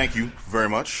good. Thank you very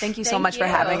much. Thank you so much for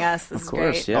having us. This of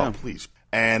course, is great. yeah. Oh, please.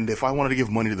 And if I wanted to give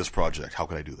money to this project, how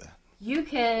could I do that? You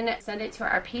can send it to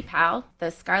our PayPal,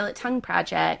 the Scarlett Tongue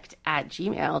Project at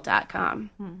gmail.com.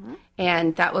 Mm-hmm.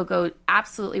 And that will go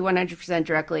absolutely 100%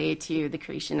 directly to the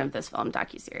creation of this film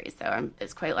docuseries. So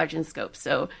it's quite large in scope.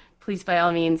 So please, by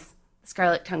all means,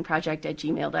 Scarlett Tongue Project at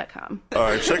gmail.com. All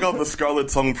right, check out the Scarlett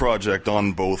Tongue Project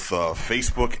on both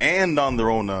Facebook and on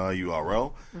their own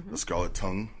URL,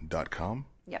 thescarlettongue.com.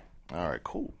 Yep. All right,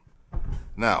 cool.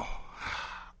 Now,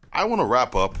 I want to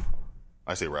wrap up.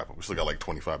 I say wrap up. We still got like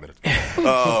 25 minutes.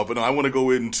 But no, I want to go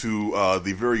into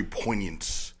the very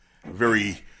poignant,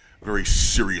 very, very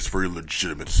serious, very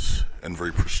legitimate, and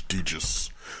very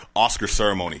prestigious Oscar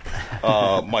ceremony.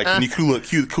 Mike, can you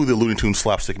cue the Looney Tunes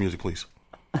slapstick music, please?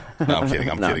 No, I'm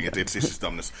kidding. I'm kidding. It's just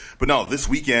dumbness. But no, this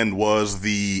weekend was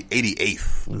the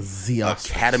 88th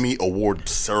Academy Award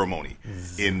ceremony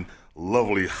in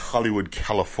lovely Hollywood,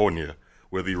 California,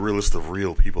 where the realest of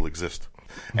real people exist.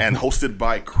 And hosted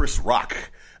by Chris Rock.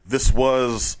 This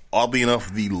was, oddly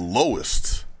enough, the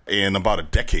lowest in about a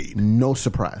decade. No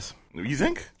surprise. You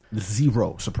think?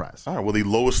 Zero surprise. All right. Well, the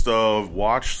lowest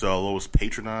watched, lowest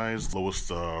patronized, lowest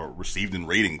received in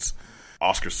ratings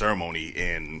Oscar ceremony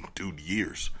in,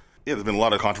 years. Yeah, there's been a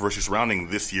lot of controversy surrounding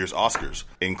this year's Oscars,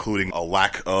 including a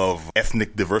lack of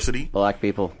ethnic diversity. Black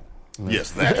people.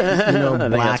 Yes, that.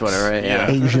 Blacks,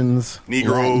 Asians,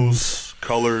 Negroes,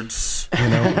 coloreds,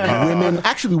 women.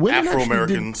 Actually, women.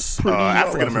 Afro-Americans,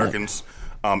 African Americans,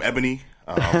 ebony,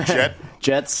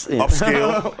 Jets,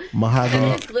 upscale,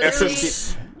 mahogany,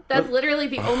 essence. That's literally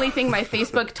the only thing my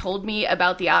Facebook told me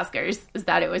about the Oscars is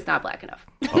that it was not black enough.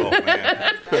 Oh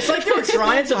man! It's like they were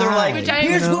trying, so they're like,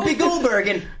 "Here's Whoopi Goldberg,"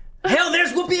 and hell,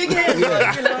 there's Whoopi again. You know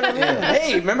what I mean?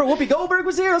 Hey, remember Whoopi Goldberg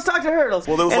was here? Let's talk to her.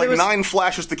 Well, there was 9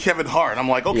 flashes to Kevin Hart. I'm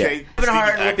like, okay, Kevin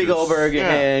Hart, Whoopi Goldberg,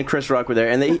 and Chris Rock were there.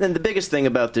 And the biggest thing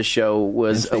about this show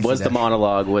was the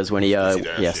monologue was when he,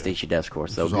 Stacey Dash, of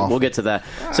course. So we'll get to that.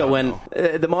 So when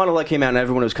the monologue came out and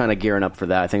everyone was kind of gearing up for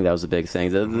that, I think that was the big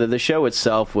thing. The show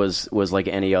itself was like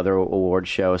any other award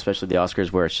show, especially the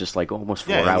Oscars, where it's just like almost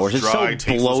 4 hours. It's so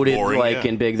bloated, boring,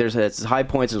 and big. There's high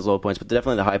points and low points, but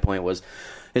definitely the high point was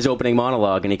his opening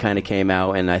monologue, and he kind of came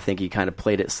out, and I think he kind of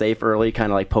played it safe early,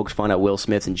 kind of like poked fun at Will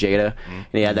Smith and Jada, and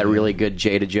he had that really good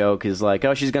Jada joke. He's like,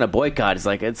 "Oh, she's gonna boycott."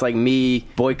 It's like me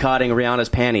boycotting Rihanna's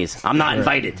panties. I'm not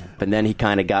invited. But then he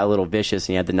kind of got a little vicious,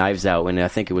 and he had the knives out, and I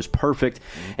think it was perfect.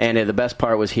 And the best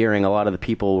part was hearing a lot of the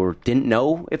people didn't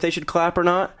know if they should clap or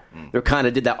not. They kind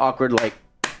of did that awkward like.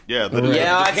 Yeah, I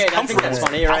think that's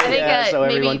funny, right? I think so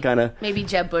everyone kind of maybe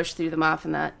Jeb Bush threw them off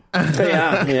in that.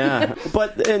 yeah.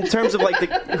 But in terms of like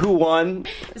who won,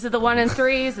 is it the 1 and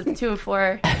 3? Is it the 2 and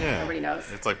 4? Nobody knows.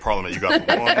 It's like Parliament. You got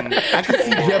 1. I could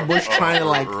see Jeb Bush trying to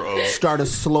like start a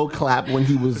slow clap when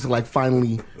he was like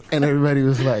finally, and everybody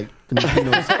was like,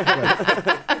 it's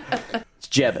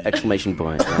Jeb! Exclamation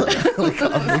point.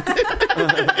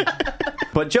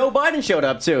 But Joe Biden showed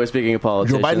up too. Speaking of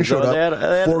politicians, Joe Biden showed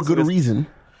up for good reason.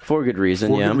 For good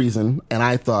reason, good reason. And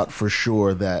I thought for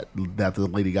sure that the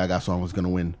Lady Gaga song was going to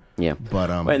win. Yeah. But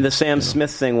and the Sam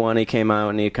Smith thing one, he came out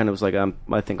and he kind of was like,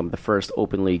 I think I'm the first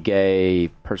openly gay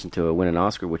person to win an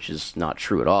Oscar, which is not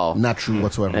true at all. Not true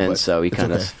whatsoever. And so he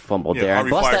kind of fumbled there. And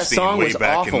plus, that song was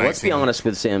awful. Let's be honest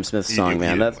with Sam Smith's song,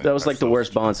 man. That was like the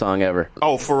worst Bond song ever.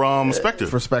 Oh, for Spectre.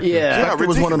 For Spectre. Yeah. Spectre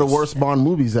was one of the worst Bond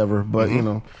movies ever, but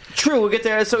True, we'll get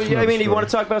there. So, I mean, you want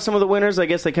to talk about some of the winners? I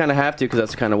guess they kind of have to, because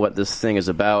that's kind of what this thing is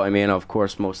about. I mean, of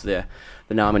course, most of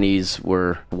the nominees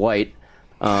were white.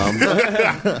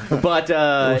 But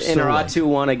Inarritu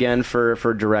won again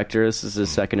for director. This is his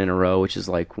second in a row, which is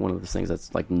like one of the things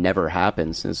that's like never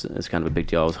happens. It's kind of a big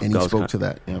deal. And he spoke to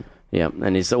that. Yeah,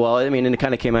 and he said, well, I mean, and it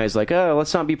kind of came out, he's like, oh,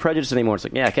 let's not be prejudiced anymore. It's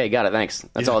like, yeah, okay, got it, thanks.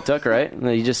 That's all it took, right? And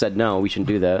then he just said, no, we shouldn't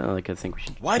do that. I think we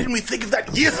should. Why didn't we think of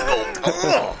that years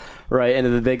ago? Right, and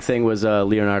the big thing was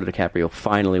Leonardo DiCaprio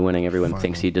finally winning. Everyone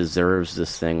thinks he deserves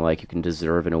this thing, like you can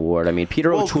deserve an award. I mean,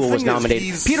 Peter O'Toole was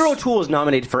nominated. Peter O'Toole was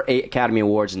nominated for 8 Academy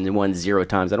Awards and won 0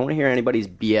 times. I don't want to hear anybody's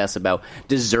BS about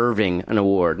deserving an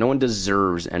award. No one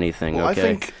deserves anything. Well,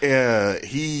 okay? I think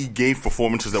he gave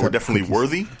performances that were definitely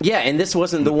worthy. Yeah, and this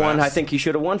wasn't the one I think he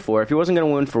should have won for. If he wasn't going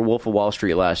to win for Wolf of Wall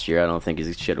Street last year, I don't think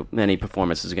he should have. Any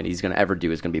performances he's going to ever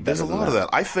do is going to be better. There's a lot of that.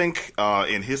 I think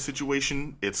in his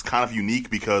situation, it's kind of unique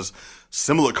because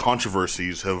similar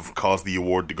controversies have caused the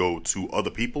award to go to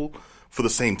other people for the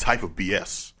same type of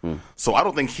BS. So I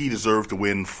don't think he deserved to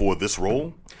win for this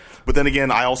role. But then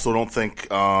again, I also don't think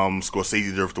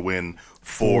Scorsese deserved to win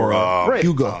for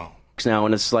Hugo. Now,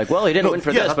 and it's like, well, he didn't win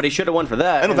for this, but he should have won for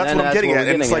that. I know, that's what I'm getting at.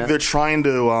 And it's like they're trying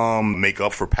to make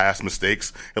up for past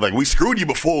mistakes. And like, we screwed you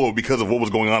before because of what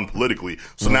was going on politically.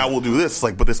 So now we'll do this. It's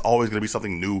like, but there's always going to be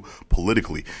something new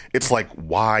politically. It's like,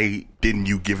 why didn't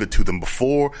you give it to them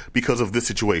before? Because of this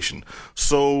situation.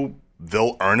 So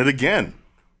they'll earn it again.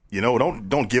 You know,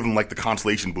 don't give them like the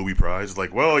consolation booby prize. It's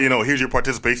like, well, you know, here's your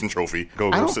participation trophy.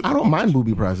 Go sit. I don't mind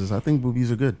booby prizes. I think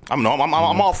boobies are good. I'm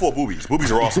all for boobies.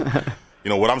 Boobies are awesome. You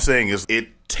know, what I'm saying is it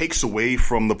takes away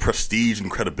from the prestige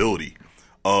and credibility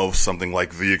of something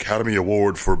like the Academy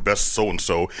Award for Best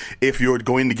So-and-so if you're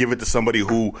going to give it to somebody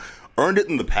who earned it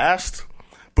in the past,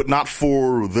 but not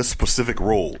for this specific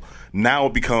role. Now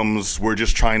it becomes, we're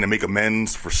just trying to make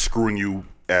amends for screwing you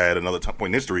at another point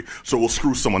in history, so we'll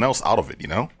screw someone else out of it, you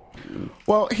know?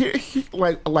 Well,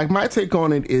 like my take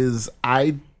on it is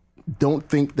I don't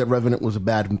think that Revenant was a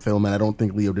bad film, and I don't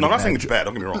think Leo did. No, I'm not saying it's bad.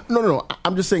 Don't get me wrong. No.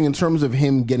 I'm just saying in terms of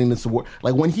him getting this award.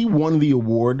 Like when he won the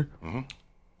award,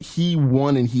 he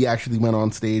won, and he actually went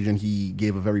on stage and he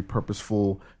gave a very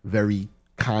purposeful, very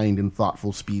kind and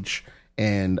thoughtful speech.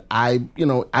 And I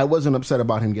wasn't upset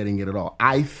about him getting it at all.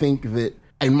 I think that,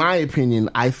 in my opinion,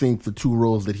 I think the 2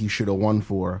 roles that he should have won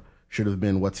for should have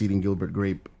been What's Eating Gilbert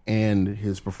Grape and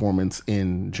his performance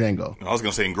in Django. I was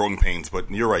going to say in Growing Pains, but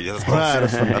you're right. Yeah, that's I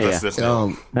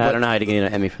don't know how to get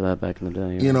an Emmy for that back in the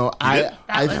day. You know, that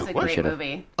was a great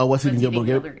movie. Oh, What's Eating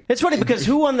Gilbert Grape? It's funny because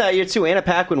who won that year too? Anna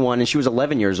Paquin won, and she was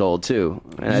 11 years old too.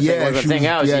 And I think one of the thing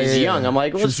out is she's young. I'm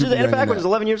like, well, Anna Paquin was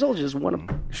 11 years old. She just won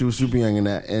them. She was super young in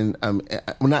that, and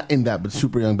well, not in that, but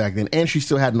super young back then, and she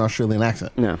still had an Australian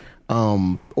accent. No.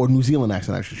 Or New Zealand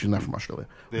accent, actually. She's not from Australia.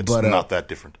 It's not that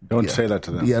different. Don't say that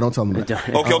to them. Yeah, don't tell them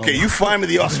that. Okay, you find me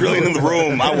the Australian in the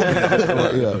room.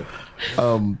 I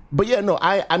will. But yeah, no,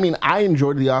 I mean, I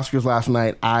enjoyed the Oscars last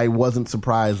night. I wasn't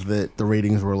surprised that the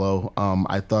ratings were low.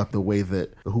 I thought the way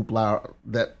that the hoopla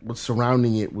that was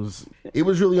surrounding it was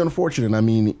really unfortunate. I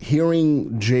mean,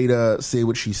 hearing Jada say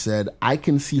what she said, I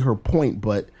can see her point,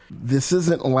 but this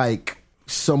isn't like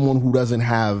someone who doesn't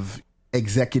have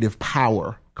executive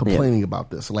power complaining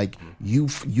about this. Like you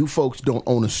folks don't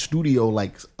own a studio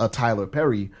like a Tyler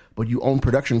Perry, but you own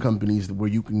production companies where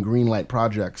you can greenlight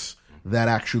projects that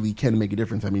actually can make a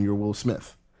difference. I mean, you're Will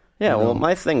Smith. Yeah, well,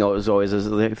 my thing was always is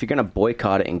if you're going to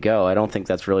boycott it and go, I don't think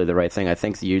that's really the right thing. I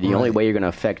think the only way you're going to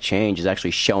affect change is actually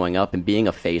showing up and being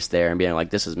a face there and being like,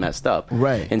 this is messed up.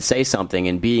 Right. And say something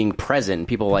and being present.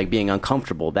 People like being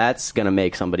uncomfortable. That's going to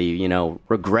make somebody,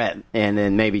 regret and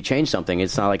then maybe change something.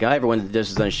 It's not like everyone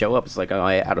just doesn't show up. It's like,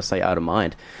 out of sight, out of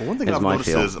mind. Well, one thing I've noticed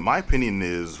is my opinion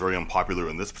is very unpopular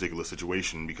in this particular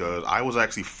situation because I was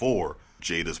actually for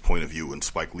Jada's point of view and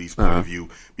Spike Lee's point of view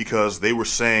because they were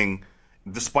saying,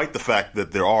 despite the fact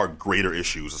that there are greater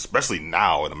issues, especially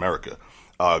now in America,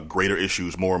 greater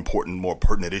issues, more important, more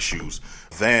pertinent issues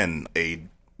than a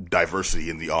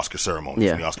diversity in the Oscar ceremony.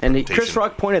 Yeah, and Chris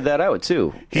Rock pointed that out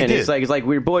too. He did. It's like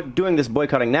we're doing this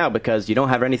boycotting now because you don't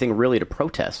have anything really to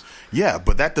protest. Yeah,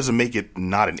 but that doesn't make it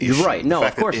not an issue. You're right. No, the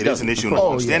fact of course that it is an issue and a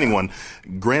long-standing one.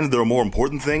 Granted, there are more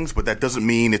important things, but that doesn't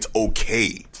mean it's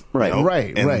okay. Right,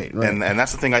 right. And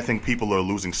that's the thing I think people are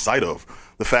losing sight of.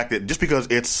 The fact that just because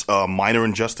it's a minor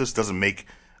injustice doesn't negate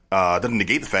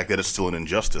the fact that it's still an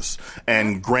injustice.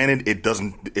 And granted, it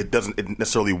doesn't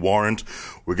necessarily warrant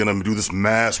we're going to do this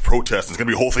mass protest. It's going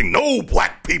to be a whole thing. No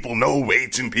black people, no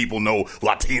Asian people, no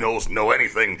Latinos, no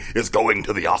anything is going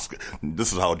to the Oscars.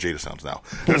 This is how Jada sounds now.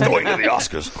 It's going to the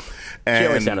Oscars. She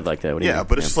always sounded like that.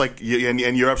 But it's like, and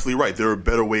you're absolutely right. There are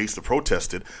better ways to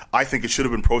protest it. I think it should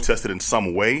have been protested in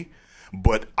some way,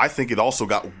 but I think it also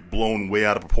got blown way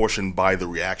out of proportion by the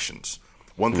reactions.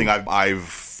 One thing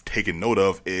I've taken note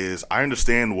of is I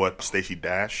understand what Stacey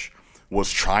Dash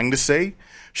was trying to say.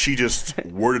 She just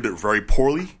worded it very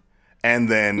poorly and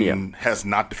then has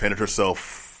not defended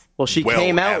herself. Well, she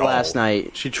came out last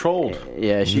night. She trolled.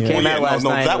 Yeah, she came out last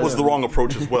night. No, that was the wrong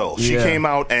approach as well. She came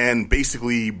out and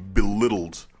basically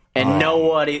belittled And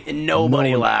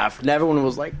nobody laughed. And everyone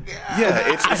was like,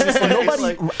 it's just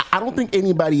like, I don't think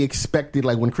anybody expected,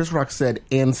 like when Chris Rock said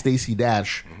and Stacey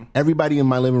Dash, everybody in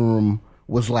my living room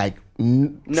was like,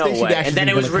 no Stacey way. Dash And then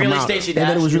it was really Stacey Dash. And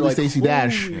then it was really Like, Stacey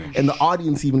Dash. And the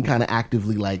audience even kind of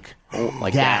actively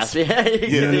gasped.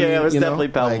 It was definitely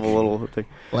palpable little thing.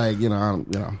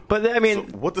 But I mean,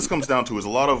 so what this comes down to is a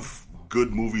lot of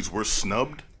good movies were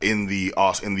snubbed in the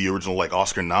original like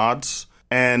Oscar nods,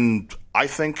 and I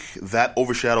think that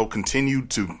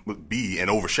continued to be an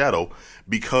overshadow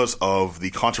because of the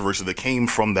controversy that came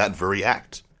from that very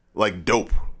act. Like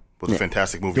Dope was a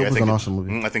fantastic movie. Dope was an awesome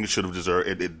movie. I think it should have deserved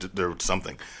it deserved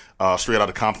something. Straight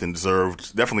Outta Compton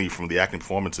deserved, definitely from the acting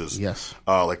performances. Yes.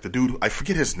 Like the dude, I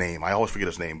forget his name. I always forget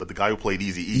his name, but the guy who played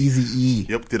Eazy-E. Eazy-E.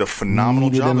 Yep, did a phenomenal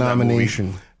job in that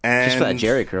movie. And just for that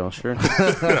Jerry curl, sure.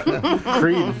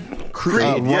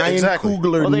 Creed. Yeah, Ryan exactly.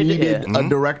 Coogler needed a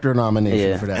director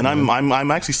nomination for that. And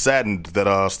I'm actually saddened that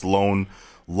Stallone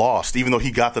lost, even though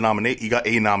he got a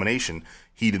nomination.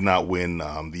 He did not win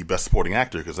the Best Supporting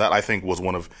Actor, because that I think was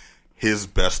one of his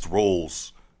best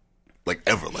roles, like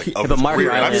ever. But Mark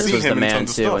Rylance was the man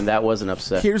too, and that wasn't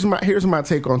upset. Here's my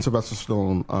take on Sylvester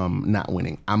Stallone not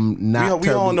winning. I'm not. We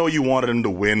all know you wanted him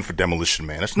to win for Demolition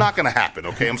Man. It's not going to happen.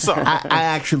 Okay, I'm sorry. I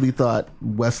actually thought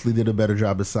Wesley did a better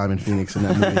job as Simon Phoenix in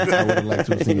that movie. I would have liked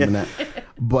to have seen him in that.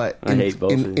 But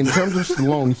in terms of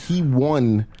Stallone, he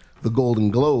won the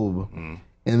Golden Globe.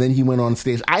 And then he went on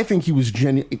stage. I think he was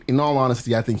in all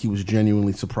honesty, I think he was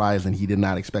genuinely surprised and he did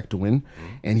not expect to win.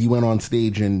 And he went on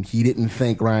stage and he didn't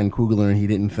thank Ryan Coogler and he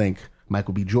didn't thank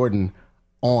Michael B. Jordan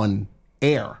on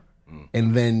air.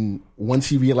 And then once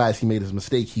he realized he made his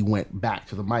mistake, he went back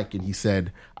to the mic and he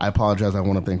said, I apologize. I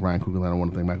want to thank Ryan Coogler. I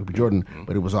want to thank Michael B. Jordan.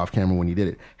 But it was off camera when he did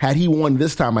it. Had he won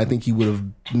this time, I think he would have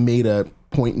made a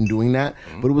point in doing that.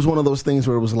 But it was one of those things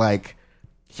where it was like,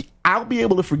 I'll be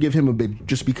able to forgive him a bit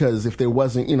just because if there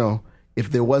wasn't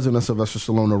a Sylvester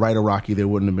Stallone to write a Rocky, there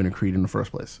wouldn't have been a Creed in the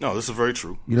first place. No, this is very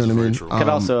true. You know what I mean? Could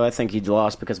also, I think he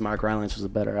lost because Mark Rylance was a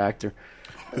better actor.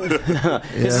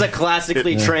 This is a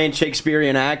classically trained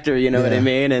Shakespearean actor, you know what I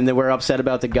mean? And we're upset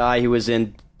about the guy who was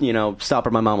in, Stop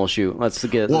or My Mom Will Shoot. Let's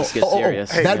get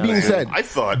serious. Hey, that being said, I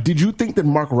thought... Did you think that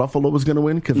Mark Ruffalo was going to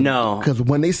win? No. Because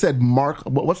when they said Mark...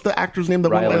 What's the actor's name?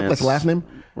 Like the last name?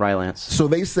 Rylance. So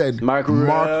they said and I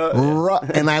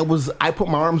put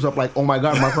my arms up like, oh my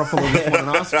God, Mark Ruffalo just won an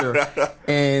Oscar.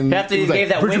 And after he gave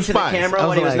that wink to the camera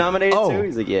when he was nominated too,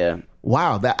 he's like, yeah.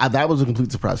 Wow, that was a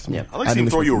complete surprise to me. Yeah. I like seeing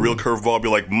him throw you a real curveball, be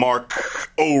like Mark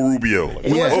Rubio. Like,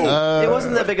 it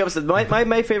wasn't that big of a...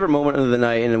 My favorite moment of the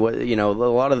night, and a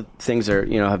lot of things are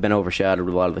have been overshadowed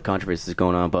with a lot of the controversies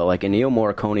going on. But like Ennio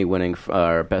Morricone winning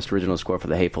our best original score for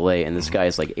The Hateful Eight, and this guy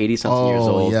is like 80-something years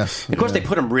old. Yes, and of course, they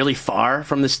put him really far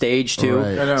from the stage too,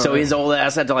 so his old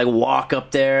ass had to like walk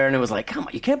up there, and it was like, come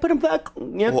on, you can't put him that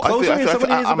closer.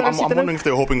 I'm wondering if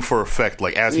they're hoping for effect,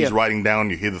 like as he's riding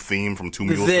down, you hear the theme from Two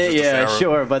Mules. Yeah,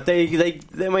 sure, but they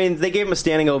gave him a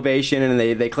standing ovation and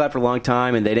they clapped for a long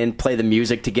time and they didn't play the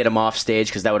music to get him off stage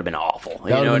because that would have been awful.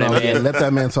 You know what I mean? Let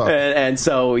that man talk. And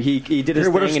so he did his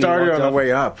thing. It would have started on the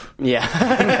way up. Yeah.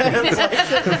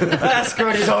 Screw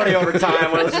it, he's already over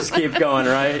time. Well, let's just keep going,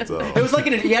 right? So. It was like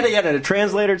he had a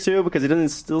translator too because he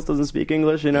still doesn't speak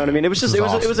English. You know what I mean? It was just it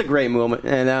was a great moment.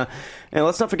 And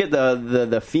let's not forget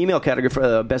the female category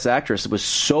for Best Actress was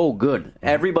so good.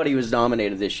 Everybody was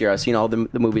nominated this year. I've seen all the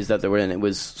movies that they were in. It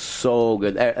was so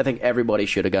good. I think everybody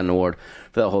should have gotten an award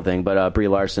for that whole thing. But Brie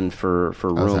Larson for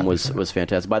Room was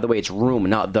fantastic. By the way, it's Room,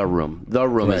 not The Room. The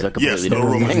Room is a completely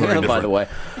different thing, by the way.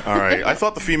 All right. I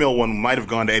thought the female one might have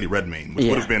gone to Eddie Redmayne, which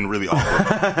would have been really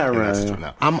awkward.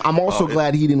 Right. I'm also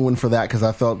glad he didn't win for that because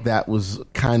I felt that was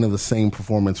kind of the same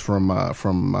performance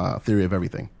from Theory of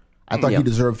Everything. I thought he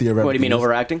deserved Theory of Everything. What do you mean,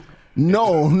 overacting?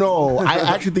 No.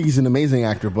 I actually think he's an amazing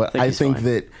actor, but I think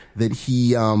that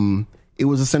he... it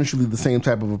was essentially the same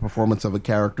type of a performance of a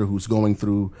character who's going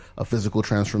through a physical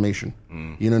transformation.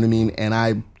 You know what I mean?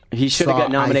 And he should have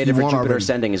got nominated for Jupiter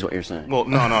Ascending, is what you're saying. Well,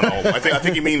 no. I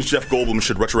think he means Jeff Goldblum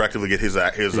should retroactively get his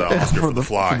Oscar for The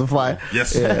Fly. For The Fly.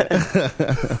 Yes.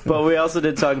 Yeah. But we also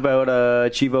did talk about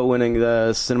Chivo winning the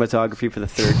cinematography for the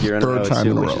third year in a row,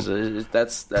 too, which is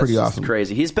that's pretty awesome.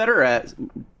 Crazy. He's better at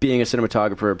being a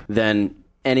cinematographer than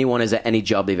anyone is at any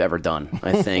job they've ever done,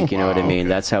 I think. You know what I mean? Okay.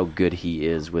 That's how good he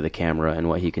is with a camera and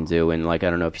what he can do. And, like,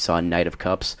 I don't know if you saw Night of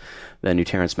Cups, the new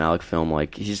Terrence Malick film.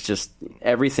 Like, he's just...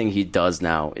 Everything he does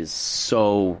now is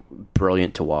so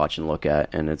brilliant to watch and look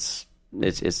at. And it's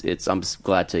I'm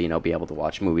glad to, be able to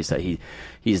watch movies that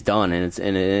he's done. And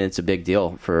it's a big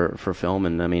deal for film.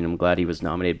 And, I mean, I'm glad he was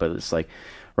nominated. But it's like...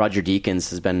 Roger Deakins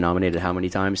has been nominated how many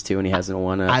times too, and he hasn't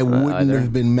won. I wouldn't either.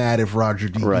 have been mad if Roger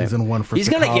Deakins and won for. He's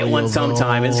gonna get one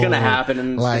sometime. It's gonna happen.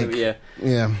 And yeah,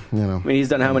 you know. I mean, he's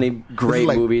done how many great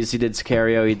movies? He did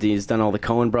Sicario. He's done all the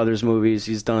Coen Brothers movies.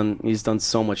 He's done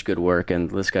so much good work, and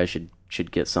this guy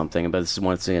should get something. But this is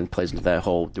once again plays into that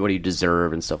whole what do you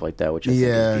deserve and stuff like that, which I think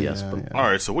is BS. All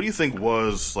right, so what do you think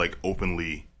was like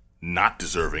openly not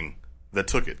deserving that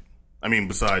took it? I mean,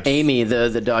 besides Amy,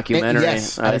 the documentary.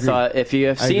 Yes, I thought if you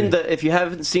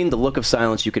haven't seen The Look of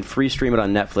Silence, you can free stream it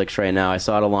on Netflix right now. I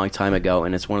saw it a long time ago,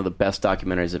 and it's one of the best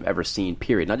documentaries I've ever seen.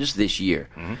 Period. Not just this year.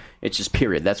 Mm-hmm. It's just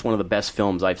period. That's one of the best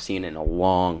films I've seen in a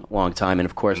long, long time. And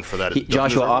of course,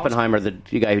 Joshua Oppenheimer, the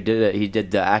guy who did it, he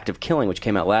did The Act of Killing, which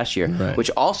came out last year,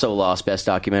 which also lost Best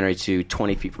Documentary to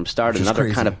 20 Feet from Stardom,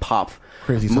 another kind of pop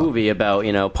movie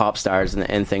about pop stars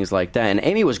and things like that. And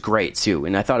Amy was great too,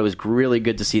 and I thought it was really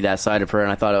good to see that side of her,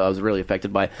 and I thought I was really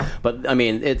affected by it. But I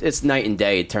mean, it's night and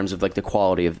day in terms of like the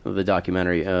quality of the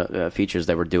documentary features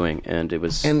they were doing, and it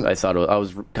was. And I thought I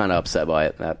was kind of upset by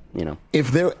it. That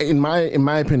if there, in my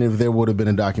opinion, if there would have been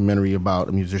a documentary about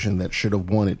a musician that should have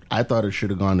won it, I thought it should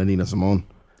have gone to Nina Simone.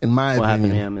 In my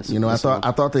opinion, I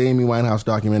thought the Amy Winehouse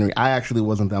documentary. I actually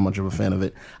wasn't that much of a fan of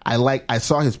it. I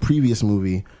saw his previous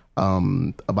movie.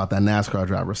 About that NASCAR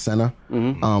driver Senna,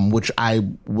 which I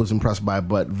was impressed by,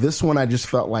 but this one I just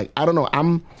felt like I don't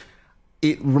know.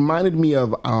 It reminded me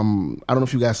of I don't know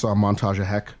if you guys saw Montage of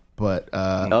Heck, but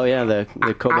the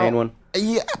Cobain one.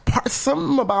 Yeah,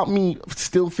 something about me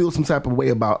still feels some type of way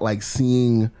about like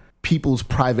seeing people's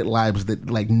private lives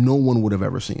that like no one would have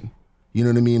ever seen. You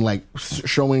know what I mean? Like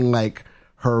showing like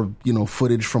her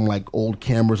footage from like old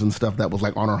cameras and stuff that was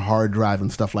like on her hard drive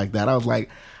and stuff like that. I was like,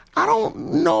 I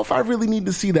don't know if I really need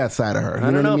to see that side of her. I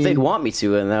don't know if they'd want me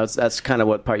to, and that's kind of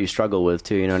what part you struggle with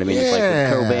too. You know what I mean? It's like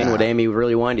with Cobain, would Amy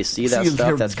really want you to see that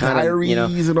stuff? That's kind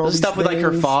of stuff with like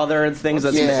her father and things.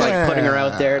 That's like putting her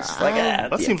out there. It's like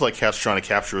that seems like Cat's trying to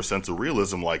capture a sense of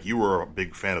realism. Like you were a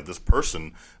big fan of this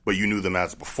person, but you knew them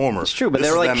as a performer. It's true, but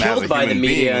they were like killed by the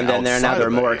media, and then they're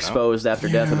more exposed after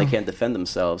death, and they can't defend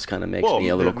themselves. Kind of makes me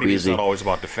a little queasy. It's not always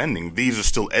about defending. These are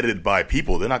still edited by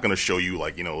people. They're not going to show you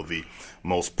like the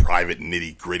most private,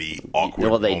 nitty gritty, awkward.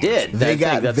 Well, they did. They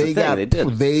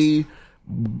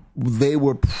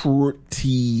were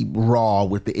pretty raw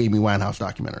with the Amy Winehouse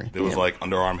documentary. There was like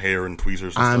underarm hair and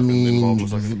tweezers. And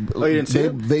stuff you didn't see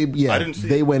it? I didn't see it.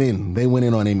 They went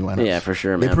in on Amy Winehouse. Yeah, for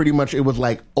sure, man. They pretty much, it was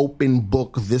like open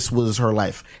book. This was her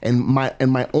life, and my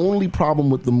only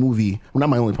problem with the movie, well, not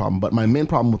my only problem, but my main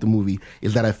problem with the movie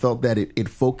is that I felt that it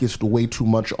focused way too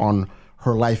much on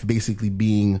her life basically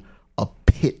being a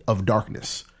pit of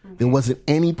darkness. There wasn't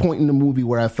any point in the movie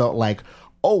where I felt like,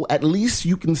 oh, at least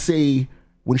you can say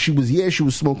when she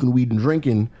was smoking weed and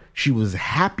drinking, she was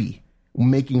happy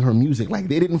making her music. Like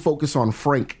they didn't focus on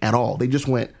Frank at all. They just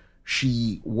went,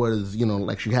 she was,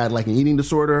 like she had like an eating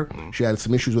disorder. She had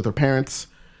some issues with her parents.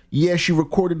 Yeah, she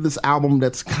recorded this album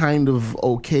that's kind of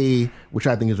okay, which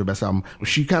I think is her best album.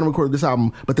 She kind of recorded this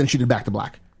album, but then she did Back to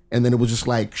Black. And then it was just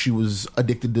like she was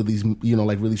addicted to these,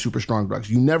 like really super strong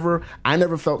drugs. I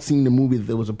never felt seeing the movie that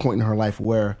there was a point in her life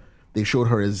where they showed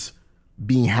her as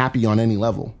being happy on any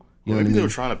level. You know what I mean? They were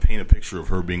trying to paint a picture of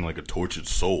her being like a tortured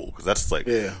soul, because that's like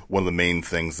one of the main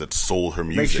things that sold her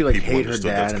music. She, like, people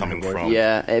understood that's coming from.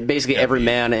 Yeah, basically every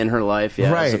man in her life.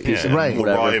 Yeah, right. Was a piece of right.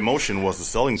 Raw emotion was the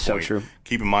selling point. So true.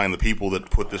 Keep in mind the people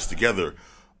that put this together.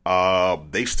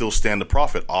 They still stand to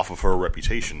profit off of her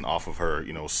reputation, off of her,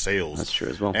 sales. That's true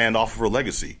as well. And off of her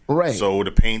legacy. Right. So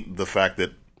to paint the fact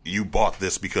that you bought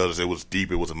this because it was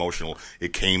deep, it was emotional,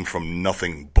 it came from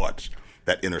nothing but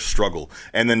that inner struggle.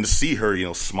 And then to see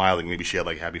her, smiling, maybe she had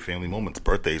like happy family moments,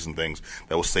 birthdays and things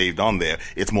that was saved on there.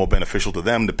 It's more beneficial to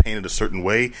them to paint it a certain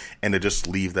way and to just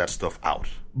leave that stuff out.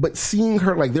 But seeing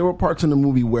her, like there were parts in the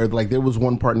movie where like there was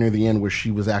one part near the end where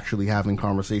she was actually having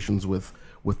conversations with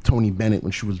Tony Bennett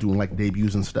when she was doing like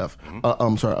debuts and stuff.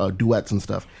 Duets and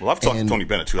stuff. Well, I've talked to Tony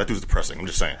Bennett too. That dude's depressing. I'm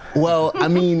just saying. Well, I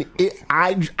mean,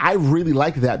 I really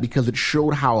liked that because it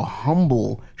showed how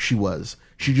humble she was.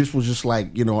 She just was just like,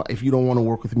 if you don't want to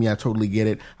work with me, I totally get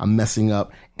it. I'm messing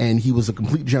up. And he was a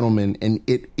complete gentleman. And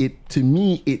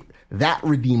that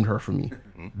redeemed her for me.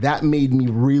 That made me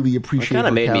really appreciate her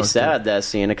character. It kind of made me sad, that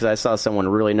scene, because I saw someone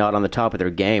really not on the top of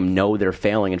their game know they're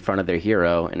failing in front of their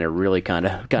hero, and it really kind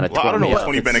of tore me up. I don't know what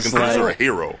Tony Bennett considers her a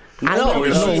hero.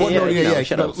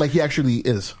 Like he actually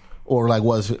is. Or like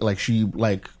was like she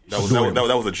like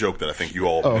That was a joke that I think you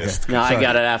all missed. No, I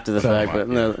got it after the fact. But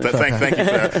no. Thank you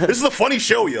for that. This is a funny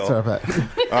show, yo. Sorry, Pat.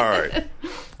 All right.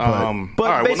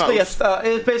 But basically,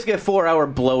 it's basically a 4-hour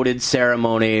bloated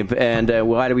ceremony. And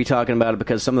why are we talking about it?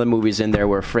 Because some of the movies in there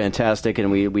were fantastic,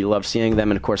 and we loved seeing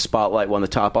them. And of course, Spotlight won the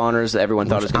top honors. Everyone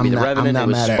thought it was going to be The Revenant. It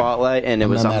was Spotlight, and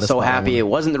I'm so happy it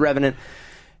wasn't The Revenant.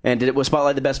 And was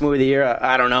Spotlight the best movie of the year?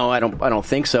 I don't know. I don't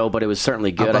think so, but it was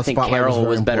certainly good. I think Spotlight Carol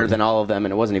was better than all of them,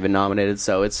 and it wasn't even nominated.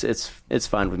 So it's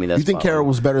fine with me. You think Carol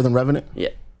was better than Revenant? Yeah.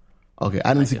 Okay,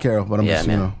 I didn't see Carol, but I'm just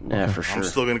for sure. I'm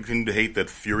still going to continue to hate that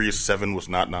Furious 7 was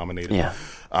not nominated. Yeah.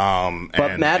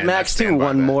 But Mad Max 2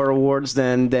 won more awards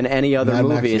than any other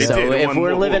movie. So if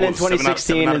we're living in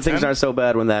 2016 and things aren't so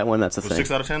bad when that's a thing. 6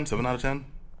 out of 10, 7 out of 10.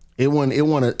 It won.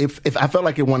 If I felt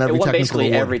like it won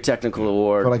every technical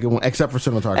award. I felt like it won, except for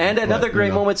cinematography. And another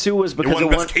great moment too was because it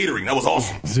won best catering. That was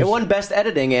awesome. It won best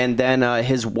editing, and then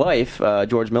his wife,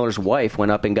 George Miller's wife,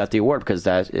 went up and got the award because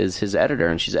that is his editor,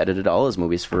 and she's edited all his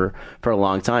movies for a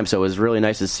long time. So it was really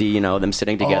nice to see them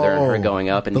sitting together and her going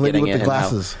up and getting it. The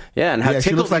glasses. And how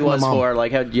tickled he was for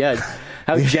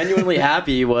how genuinely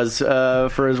happy he was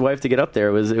for his wife to get up there.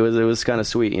 It was kind of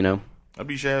sweet, I'd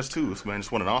be jazzed too. This man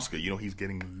just won an Oscar. He's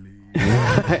getting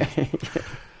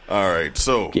all right,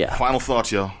 so final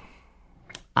thoughts, y'all.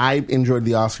 I enjoyed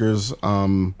the Oscars.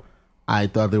 I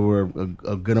thought there were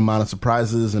a good amount of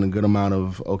surprises and a good amount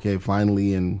of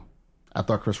finally, and I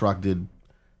thought Chris Rock did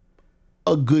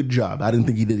a good job. I didn't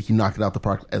think he knocked it out the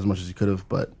park as much as he could have,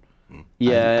 but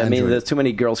I mean, there's too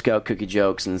many Girl Scout cookie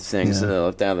jokes and things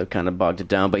that kind of bogged it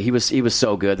down. But he was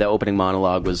so good. That opening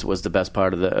monologue was the best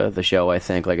part of the show, I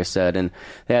think. Like I said, and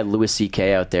they had Louis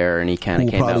C.K. out there, and he kind of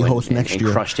came out and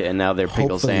crushed it. And now there are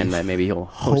people saying that maybe he'll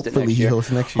host it next year.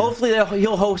 Hopefully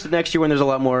he'll host it next year when there's a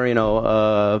lot more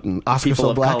Oscar people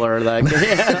so of black. Color.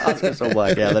 Oscar so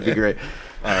black. Yeah, that'd be great.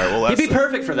 All right, well, he'd be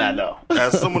perfect for that, though.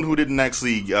 As someone who didn't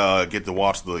actually get to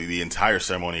watch the entire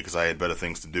ceremony because I had better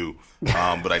things to do,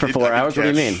 but I for did. 4 hours? What do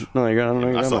you mean? No,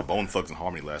 I saw Bone Thugs and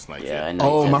Harmony last night. Yeah, I know.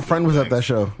 Oh, my friend was at that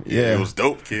show. Yeah, it was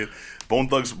dope, kid. Bone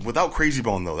Thugs without Crazy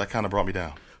Bone though, that kind of brought me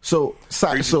down. So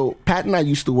Pat and I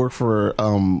used to work for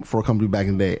a company back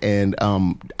in the day, and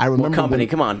I remember what company?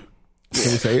 Come on.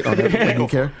 Can we say it? I don't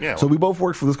care. Yeah. So we both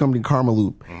worked for this company, Karma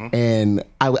Loop, and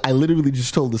I literally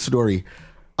just told the story.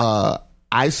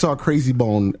 I saw Crazy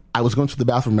Bone. I was going to the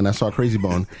bathroom and I saw Crazy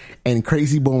Bone, and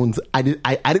Crazy Bone's. I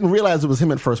didn't realize it was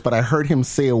him at first, but I heard him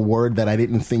say a word that I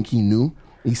didn't think he knew.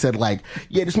 He said,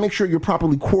 just make sure you're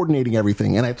properly coordinating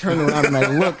everything. And I turned around and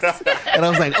I looked, and I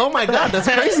was like, oh my God, that's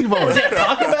Crazy Bone. Was it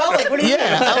Taco Bell? What do you mean?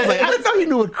 I was like, I didn't know he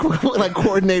knew what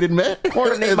coordinated meant.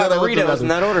 Coordinate my burritos in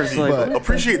that order.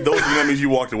 Appreciate those memories you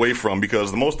walked away from,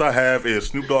 because the most I have is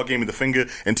Snoop Dogg gave me the finger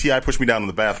and T.I. pushed me down in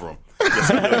the bathroom.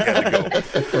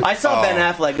 I saw Ben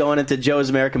Affleck going into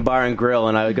Joe's American Bar and Grill,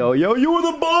 and I would go, yo, you were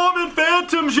the bomb in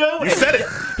Phantom, Joe. You said it.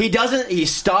 He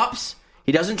stops.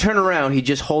 He doesn't turn around. He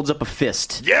just holds up a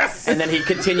fist. Yes! And then he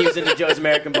continues into Joe's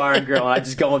American Bar and Grill, and I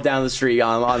just go down the street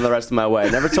on the rest of my way.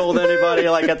 Never told anybody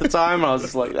at the time. I was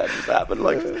just like, that just happened.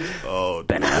 Ben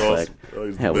Affleck.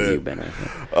 Awesome. Hell with you, Ben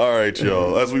Affleck. All right,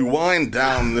 y'all. As we wind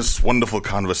down this wonderful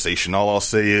conversation, all I'll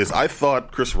say is I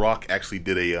thought Chris Rock actually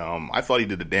did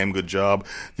a damn good job.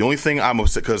 The only thing I'm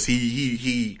upset because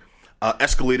he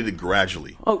escalated it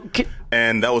gradually.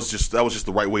 And that was just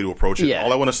the right way to approach it. Yeah.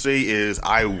 All I want to say is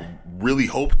I really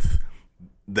hoped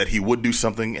that he would do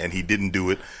something, and he didn't do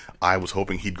it. I was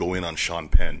hoping he'd go in on Sean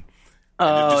Penn.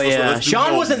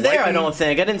 Sean wasn't there, I don't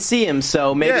think. I didn't see him,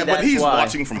 so maybe that's why. But he's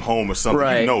watching from home or something.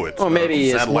 Right. You know it. Or maybe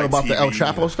he is. What about TV, the El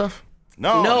Chapo stuff?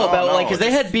 No, because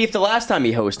they had beef the last time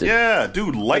he hosted. Yeah,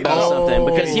 dude, light or something,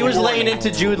 because he was laying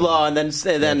into Jude Law, and then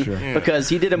because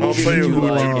he did a movie with Jude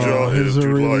Law. He's a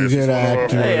really good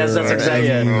actor. Yes, that's exactly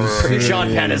it. Sean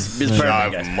Penn is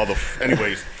perfect.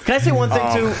 Anyways. Can I say one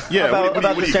thing, too, about the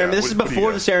ceremony? This is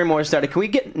before the ceremony started. Can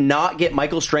we not get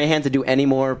Michael Strahan to do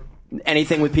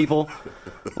anything with people?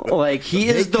 He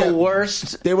is the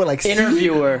worst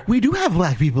interviewer. We do have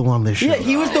black people on this show. Yeah,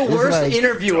 he was the worst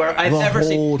interviewer I've ever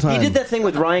seen. Time. He did that thing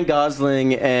with Ryan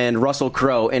Gosling and Russell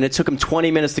Crowe, and it took him 20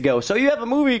 minutes to go, so you have a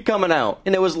movie coming out.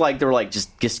 And it was they were like,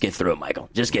 just get through it, Michael.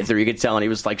 Just get through. You could tell, and he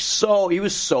was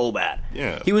so bad.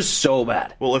 Yeah. He was so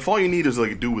bad. Well, if all you need is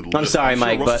do with I'm sorry,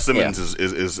 Mike, Russell but Simmons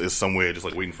is somewhere just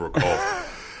waiting for a call.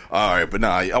 All right, but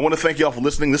I want to thank y'all for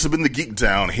listening. This has been the Geek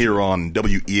Down here on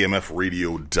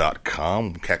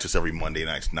WEMFradio.com. Catch us every Monday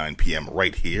nights, 9 p.m.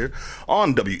 right here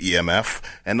on WEMF.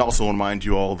 And also remind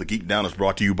you all, the Geek Down is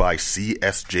brought to you by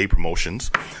CSJ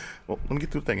Promotions. Well, let me get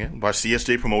through the thing, yeah. By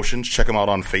CSJ Promotions. Check them out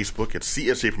on Facebook. It's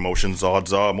CSJ Promotions.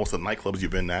 Odds are most of the nightclubs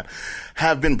you've been at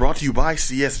have been brought to you by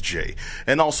CSJ.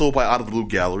 And also by Out of the Blue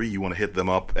Gallery. You want to hit them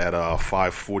up at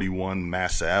 541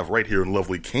 Mass Ave, right here in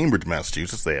lovely Cambridge,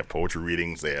 Massachusetts. They have poetry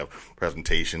readings. They have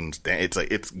presentations.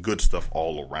 It's good stuff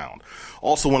all around.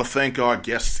 Also want to thank our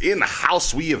guests in the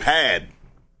house we have had.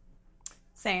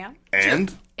 Sam.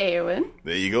 And Eowyn.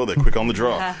 there you go. They're quick on the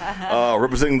draw.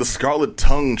 Representing the Scarlet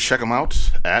Tongue, check them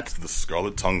out at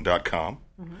thescarlettongue.com.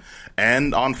 Mm-hmm.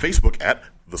 And on Facebook at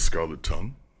The Scarlet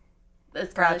Tongue. The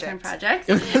Scarlet Tongue Project.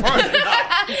 I'm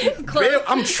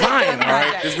trying, all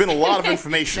right? There's been a lot of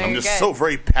information. I'm just so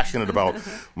very passionate about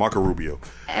Marco Rubio.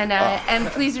 And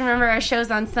please remember our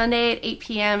show's on Sunday at 8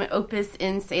 p.m. Opus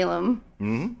in Salem.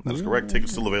 Mm-hmm. That is correct.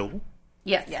 Tickets still available?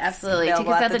 Yes, absolutely.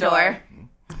 Tickets at the door.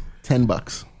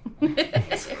 $10.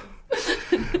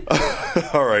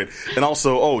 All right. And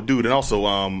also,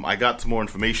 I got some more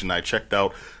information. I checked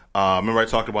out, remember I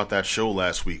talked about that show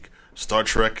last week, Star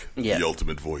Trek, The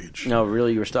Ultimate Voyage. No,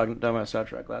 really? You were talking about Star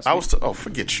Trek last week?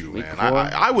 Forget you, man.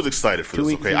 I was excited for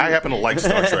this, okay? I happen to like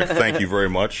Star Trek. Thank you very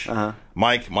much. Uh-huh.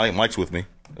 Mike's with me.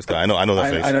 This guy, I know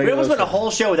that face. We almost went a whole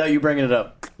show without you bringing it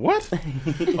up. What?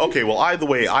 Okay, well, either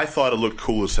way, I thought it looked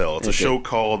cool as hell. It's a show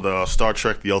called Star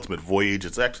Trek: The Ultimate Voyage.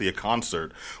 It's actually a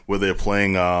concert where they're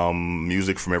playing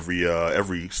music from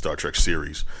every Star Trek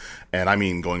series, and I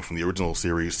mean going from the original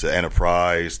series to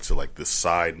Enterprise to like the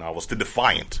side novels to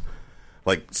Defiant.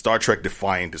 Like, Star Trek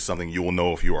Defiant is something you will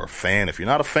know if you are a fan. If you're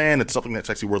not a fan, it's something that's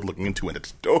actually worth looking into, and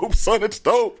it's dope, son. It's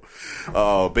dope.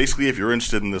 Basically, if you're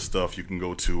interested in this stuff, you can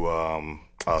go to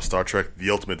Star Trek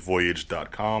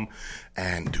TheUltimateVoyage.com,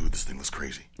 and dude, this thing was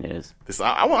crazy. It is.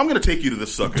 I'm going to take you to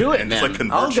this sucker. Do it, and man. Just, like,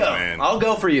 convert you, man. I'll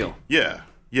go for you. Yeah.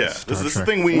 This is the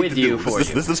thing we need to do.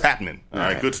 This is happening. All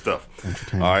right, good stuff.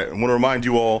 All right, I want to remind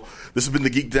you all, this has been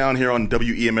the Geek Down here on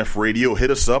WEMF Radio.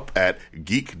 Hit us up at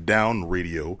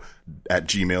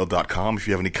geekdownradio@gmail.com if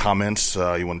you have any comments,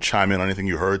 you want to chime in on anything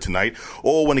you heard tonight,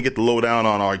 or want to get the lowdown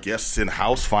on our guests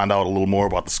in-house, find out a little more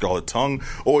about the Scarlet Tongue,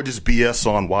 or just BS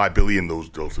on why Billy and those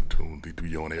dulcet tones need to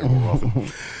be on air more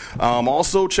often.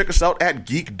 Also, check us out at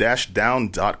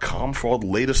geek-down.com for all the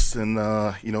latest and,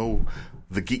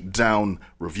 the Geek Down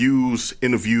reviews,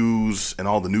 interviews, and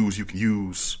all the news you can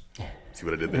use. See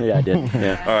what I did there? Yeah, I did.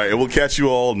 Yeah. All right, and we'll catch you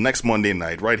all next Monday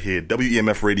night right here,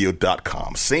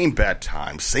 WEMFradio.com. Same bat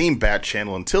time, same bat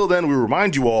channel. Until then, we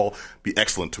remind you all, be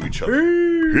excellent to each other.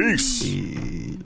 Peace.